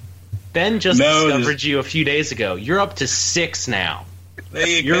 5. Ben discovered you a few days ago. You're up to 6 now.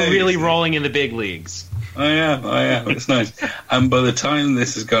 You're really rolling in the big leagues. I am. It's nice. And by the time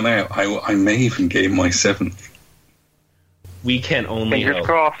this has gone out, I may even gain my 7th. We can only Fingers hope.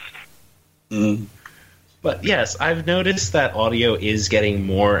 crossed. Mm. But yes, I've noticed that audio is getting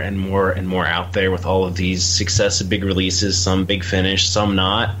more and more and more out there with all of these successive big releases, some Big Finish, some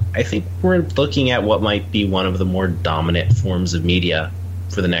not. I think we're looking at what might be one of the more dominant forms of media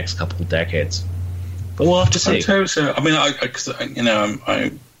for the next couple of decades. But we'll have to see. So. I mean,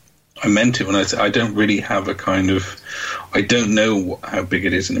 I meant it when I said I don't really have a kind of... I don't know how big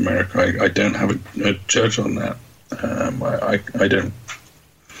it is in America. I don't have a judge on that. I don't...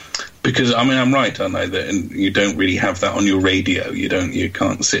 Because, I'm right, aren't I? That you don't really have that on your radio. You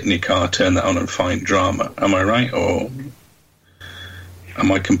can't sit in your car, turn that on and find drama. Am I right? Or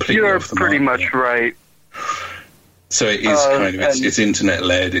am I completely off the mark? You're pretty much right. So it is kind of, it's internet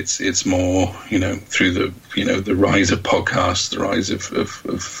led. It's more, through the rise of podcasts, the rise of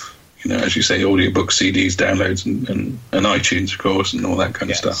as you say, audiobooks, CDs, downloads, and iTunes, of course, and all that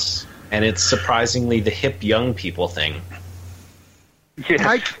kind of stuff. And it's surprisingly the hip young people thing.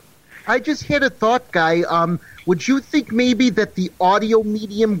 Yeah. I just had a thought, Guy. Would you think maybe that the audio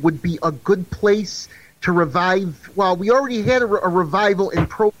medium would be a good place to revive? Well, we already had a revival in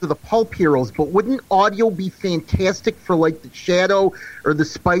Pro for the Pulp Heroes, but wouldn't audio be fantastic for, like, the Shadow or the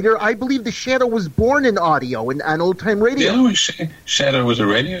Spider? I believe the Shadow was born in audio and on old-time radio. Yeah, Shadow was a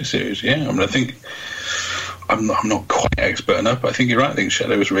radio series, yeah. I think... I'm not quite expert enough, but I think you're right. I think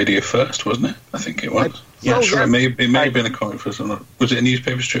Shadow was radio first, wasn't it? I think it was. It may have been a comic first or not. Was it a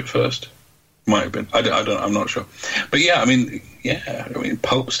newspaper strip first? Might have been. I'm not sure. But yeah,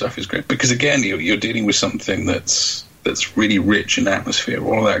 pulp stuff is great because again, you're dealing with something that's really rich in atmosphere.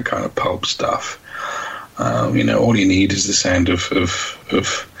 All that kind of pulp stuff. All you need is the sound of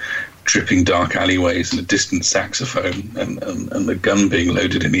dripping dark alleyways and a distant saxophone and the gun being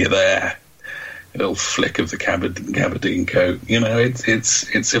loaded in the air. A little flick of the gabardine coat.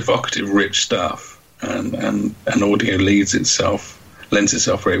 It's evocative, rich stuff, and audio lends itself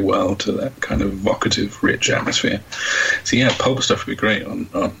very well to that kind of evocative, rich atmosphere. So yeah, pulp stuff would be great on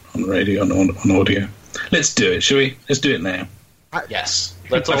radio, on audio. Let's do it, shall we? Let's do it now. Yes,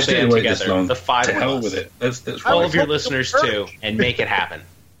 let's all band together. The 5 to of hell us. with it. Let's all of your listeners too, and make it happen.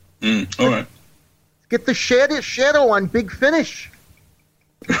 All right. Get the Shadow on Big Finish.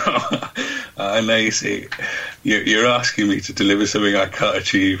 I know, you see, you're asking me to deliver something I can't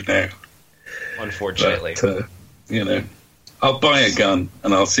achieve now. Unfortunately. But, I'll buy a gun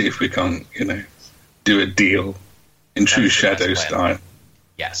and I'll see if we can, do a deal in true Shadow style.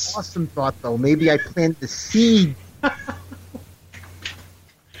 Yes. Awesome thought, though. Maybe I plant the seed.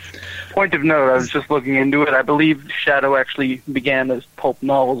 Point of note, I was just looking into it. I believe Shadow actually began as pulp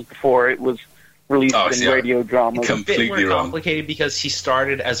novels before it was released in radio dramas. It's a bit more complicated because he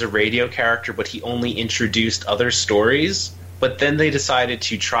started as a radio character, but he only introduced other stories. But then they decided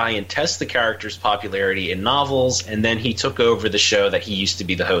to try and test the character's popularity in novels, and then he took over the show that he used to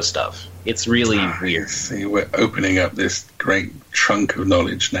be the host of. It's really weird. See, we're opening up this great trunk of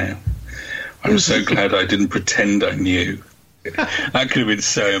knowledge now. I'm so glad I didn't pretend I knew. That could have been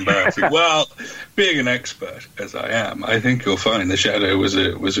so embarrassing. Well, being an expert as I am, I think you'll find The Shadow was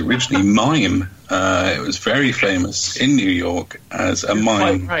originally mime. It was very famous in New York as a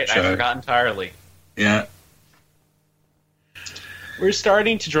mime show. I forgot entirely. Yeah. We're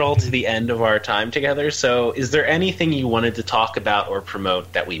starting to draw to the end of our time together, so is there anything you wanted to talk about or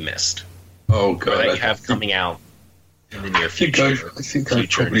promote that we missed? Oh, God. Or that you have coming out in the near future? I think I've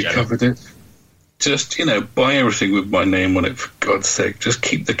probably covered it. Just, buy everything with my name on it, for God's sake. Just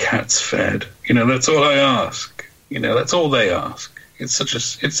keep the cats fed. That's all I ask. That's all they ask. It's such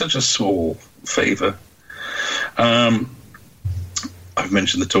a small favour. I've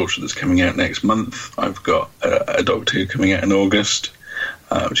mentioned The Torture that's coming out next month. I've got a Doctor Who coming out in August,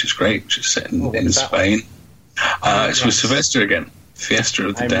 which is great, which is set in Spain. It's with Sylvester again. Fiesta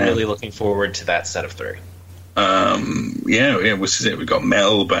of the Damned. I'm really looking forward to that set of 3. Yeah, this is it. We've got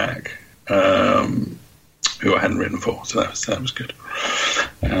Mel back. Who I hadn't written for, so that was good.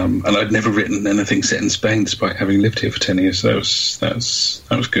 And I'd never written anything set in Spain, despite having lived here for 10 years. So that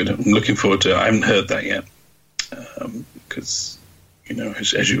was good. I'm looking forward to it. I haven't heard that yet, because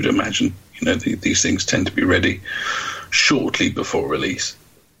as you would imagine, these things tend to be ready shortly before release.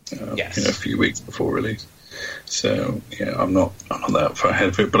 Yes. A few weeks before release. So yeah, I'm not that far ahead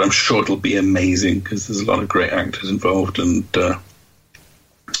of it, but I'm sure it'll be amazing because there's a lot of great actors involved and.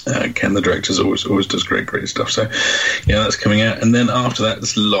 Ken, the director, always does great stuff. So, yeah, that's coming out. And then after that,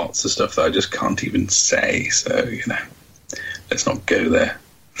 there's lots of stuff that I just can't even say. So, let's not go there.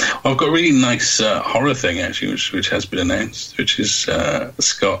 I've got a really nice horror thing, actually, which has been announced, which is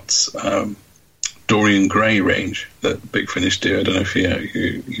Scott's Dorian Gray range that Big Finish do. I don't know if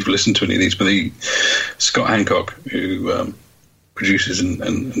you've listened to any of these, but Scott Hancock, who produces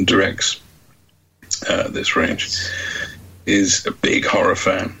and directs this range, is a big horror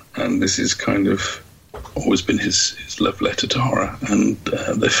fan, and this is kind of always been his love letter to horror, and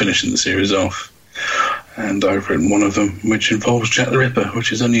they're finishing the series off, and I've written one of them which involves Jack the Ripper,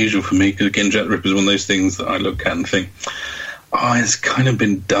 which is unusual for me because again Jack the Ripper is one of those things that I look at and think, it's kind of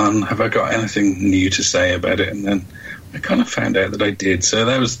been done, have I got anything new to say about it? And then I kind of found out that I did, so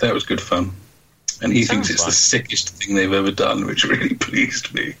that was good fun, and he thinks it's the sickest thing they've ever done, which really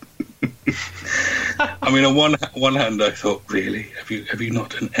pleased me. I mean, on one hand, I thought, really, have you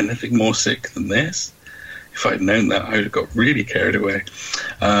not done anything more sick than this? If I'd known that, I would have got really carried away.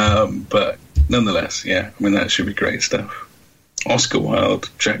 But nonetheless, yeah, I mean, that should be great stuff. Oscar Wilde,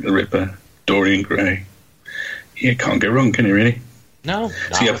 Jack the Ripper, Dorian Gray. Yeah, can't go wrong, can you, really? No.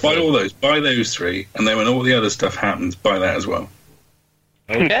 So yeah, buy those 3, and then when all the other stuff happens, buy that as well.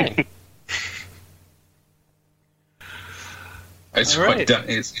 Okay. It's quite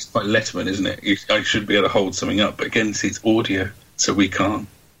Letterman, isn't it? I should be able to hold something up, but again, it's audio, so we can't.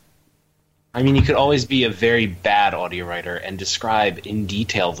 I mean, you could always be a very bad audio writer and describe in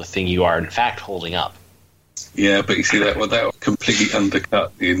detail the thing you are, in fact, holding up. Yeah, but you see, that would completely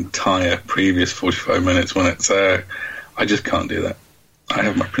undercut the entire previous 45 minutes, wouldn't it? So I just can't do that. I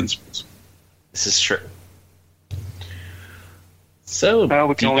have my principles. This is true. So,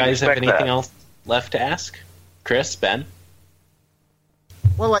 do you guys have anything else left to ask? Chris, Ben?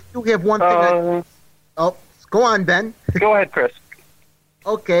 Well, I do have one thing. Go on, Ben. Go ahead, Chris.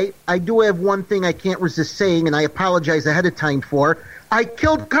 Okay, I do have one thing I can't resist saying, and I apologize ahead of time for. I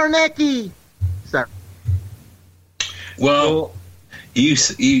killed Carnacki! Sorry. Well, you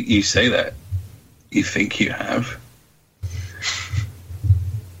say that. You think you have.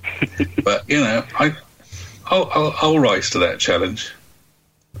 But, I'll rise to that challenge.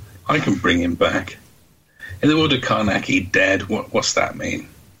 I can bring him back. In the world of Carnacki dead, what's that mean?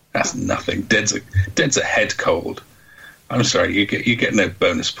 That's nothing. Dead's a head cold. I'm sorry, you get no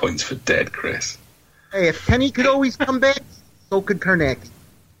bonus points for dead, Chris. Hey, if Kenny could always come back, so could Carnacki.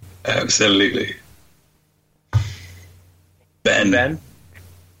 Absolutely. Ben?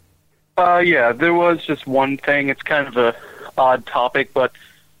 Yeah, there was just one thing. It's kind of a odd topic, but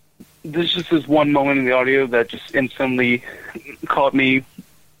there's just this one moment in the audio that just instantly caught me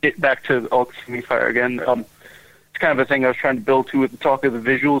back to All-Consuming Fire again. It's kind of a thing I was trying to build to with the talk of the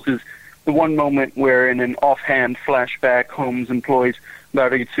visuals is the one moment where in an offhand flashback, Holmes employs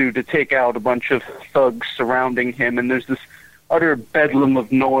Barritsu to take out a bunch of thugs surrounding him, and there's this utter bedlam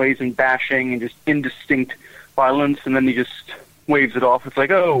of noise and bashing and just indistinct violence, and then he just waves it off. It's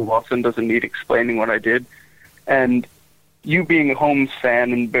like, oh, Watson doesn't need explaining what I did. And you being a Holmes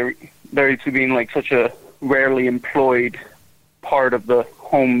fan and Barry to being like such a rarely employed part of the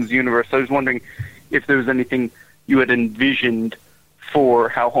Holmes universe, I was wondering if there was anything you had envisioned for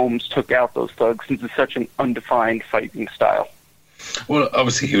how Holmes took out those thugs, since it's such an undefined fighting style. Well,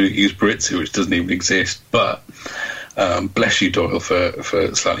 obviously he would use Baritsu, which doesn't even exist, but bless you, Doyle,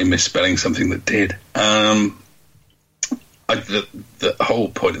 for slightly misspelling something that did. The whole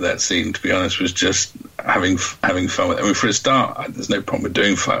point of that scene, to be honest, was just having fun with it. I mean, for a start, there's no problem with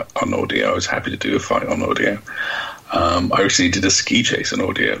doing fight on audio. I was happy to do a fight on audio. I recently did a ski chase on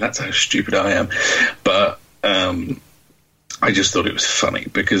audio. That's how stupid I am. But I just thought it was funny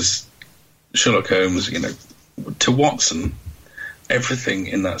because Sherlock Holmes, to Watson, everything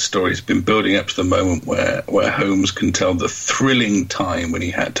in that story has been building up to the moment where Holmes can tell the thrilling time when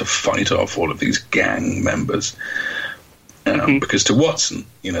he had to fight off all of these gang members. Because to Watson,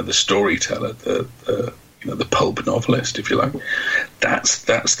 the storyteller, the pulp novelist, if you like, that's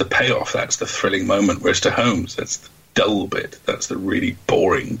the payoff, that's the thrilling moment. Whereas to Holmes, that's the dull bit, that's the really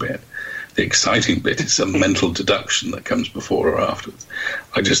boring bit. The exciting bit is some mental deduction that comes before or afterwards.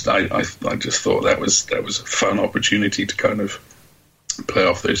 I just thought that was a fun opportunity to kind of play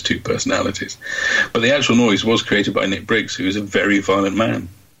off those two personalities. But the actual noise was created by Nick Briggs, who is a very violent man.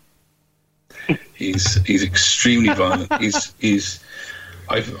 He's extremely violent.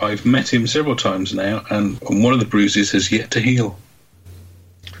 I've met him several times now, and one of the bruises has yet to heal.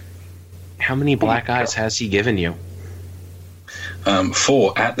 How many black eyes has he given you?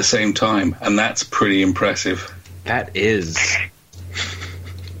 4 at the same time, and that's pretty impressive. That is.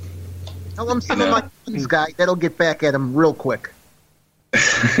 Tell him some of my friends, guy. That'll get back at him real quick.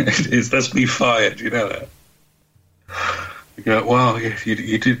 That's me fired. You know that. You go, wow, yes,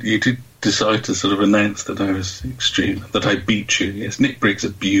 you did decide to sort of announce that I was extreme, that I beat you. Yes, Nick Briggs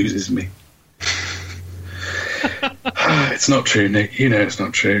abuses me. It's not true, Nick. You know it's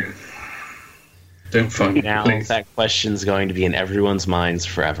not true. Don't find me, now please. That question's going to be in everyone's minds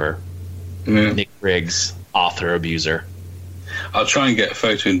forever. Yeah. Nick Briggs, author abuser. I'll try and get a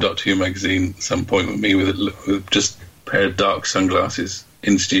photo in Doctor Who magazine at some point with me with just a pair of dark sunglasses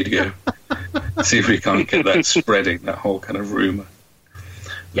in studio. See if we can't get that spreading, that whole kind of rumour.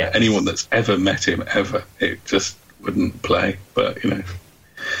 Yeah. Anyone that's ever met him, ever, it just wouldn't play. But,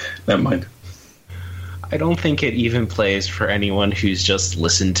 never mind. I don't think it even plays for anyone who's just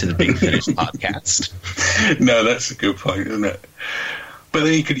listened to the Big Finish podcast. No, that's a good point, isn't it? But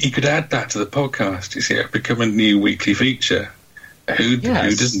then you could add that to the podcast. You see, it become a new weekly feature. Who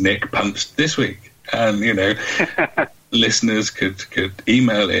does Nick punch this week? And listeners could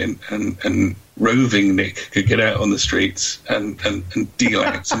email in, and roving Nick could get out on the streets and deal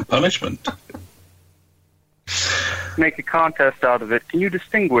out some punishment. Make a contest out of it. Can you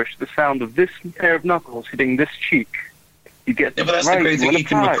distinguish the sound of this pair of knuckles hitting this cheek? You get but that's right, the great thing. You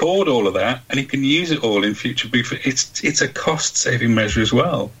can prize. record all of that, and you can use it all in future Big Finish. It's a cost-saving measure as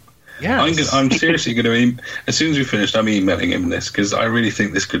well. Yeah, I'm seriously going to. As soon as we finished, I'm emailing him this because I really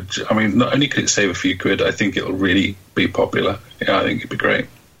think this could. I mean, not only could it save a few quid, I think it'll really be popular. Yeah, I think it'd be great.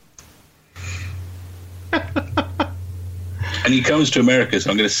 And he comes to America,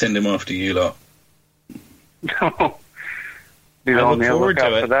 so I'm going to send him after you lot. Be I on look the forward to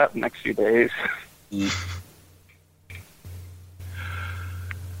lookout it. for that next few days.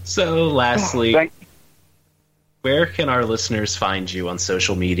 So, lastly, Thank- where can our listeners find you on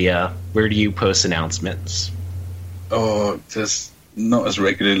social media? Where do you post announcements? Oh, just not as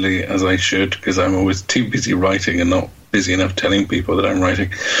regularly as I should because I'm always too busy writing and not busy enough telling people that I'm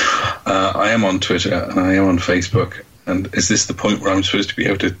writing. I am on Twitter and I am on Facebook. And is this the point where I'm supposed to be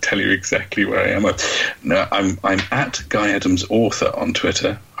able to tell you exactly where I am? No, I'm at Guy Adams Author on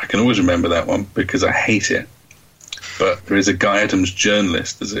Twitter. I can always remember that one because I hate it. But there is a Guy Adams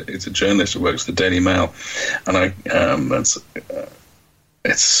Journalist. It's a journalist who works for the Daily Mail, and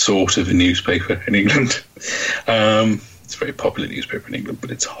it's sort of a newspaper in England. It's a very popular newspaper in England, but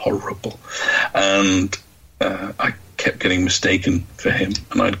it's horrible. And I kept getting mistaken for him,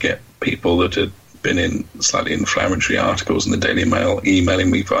 and I'd get people that had been in slightly inflammatory articles in the Daily Mail emailing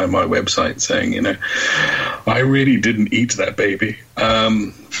me via my website saying, I really didn't eat that baby.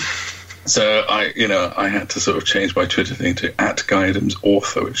 So I had to sort of change my Twitter thing to at Guy Adams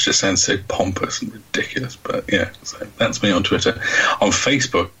Author, which just sounds so pompous and ridiculous. But yeah, so that's me on Twitter. On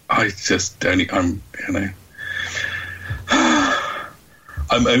Facebook, I just don't. I'm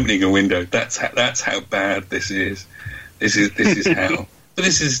opening a window. That's how bad this is. This is how But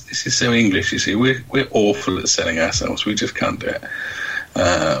this is so English, you see. We're awful at selling ourselves. We just can't do it.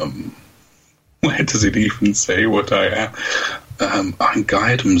 Where does it even say what I am? I'm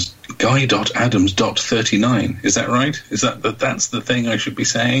Guy.Adams.39. Is that right? Is that's the thing I should be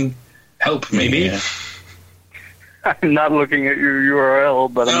saying? Help me. Maybe. I'm not looking at your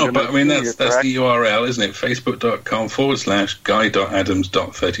URL, but that's the URL, isn't it?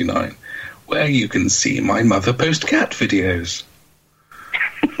 Facebook.com/Guy.Adams.39, where you can see my mother post cat videos.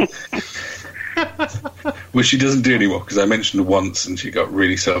 Which she doesn't do anymore, because I mentioned once and she got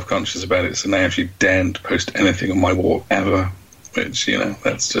really self-conscious about it, so now she daren't post anything on my wall ever. Which,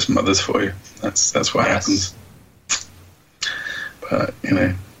 that's just mothers for you. That's what happens. But,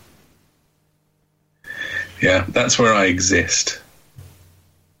 yeah, that's where I exist.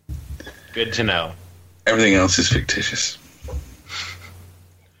 Good to know. Everything else is fictitious.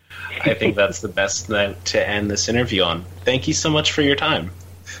 I think that's the best note to end this interview on. Thank you so much for your time.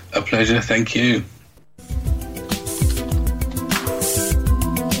 A pleasure. Thank you.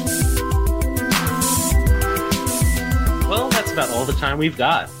 Well, that's about all the time we've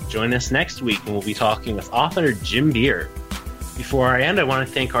got. Join us next week when we'll be talking with author Jim Beard. Before I end, I want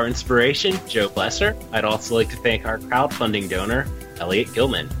to thank our inspiration, Joe Blesser. I'd also like to thank our crowdfunding donor, Elliot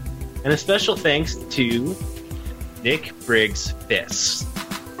Gilman. And a special thanks to Nick Briggs Fiss,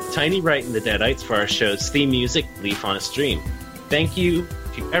 Tiny Wright and the Deadites for our show's theme music, Leaf on a Stream. Thank you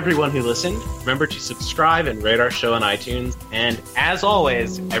to everyone who listened. Remember to subscribe and rate our show on iTunes. And as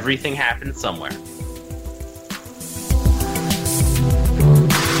always, everything happens somewhere.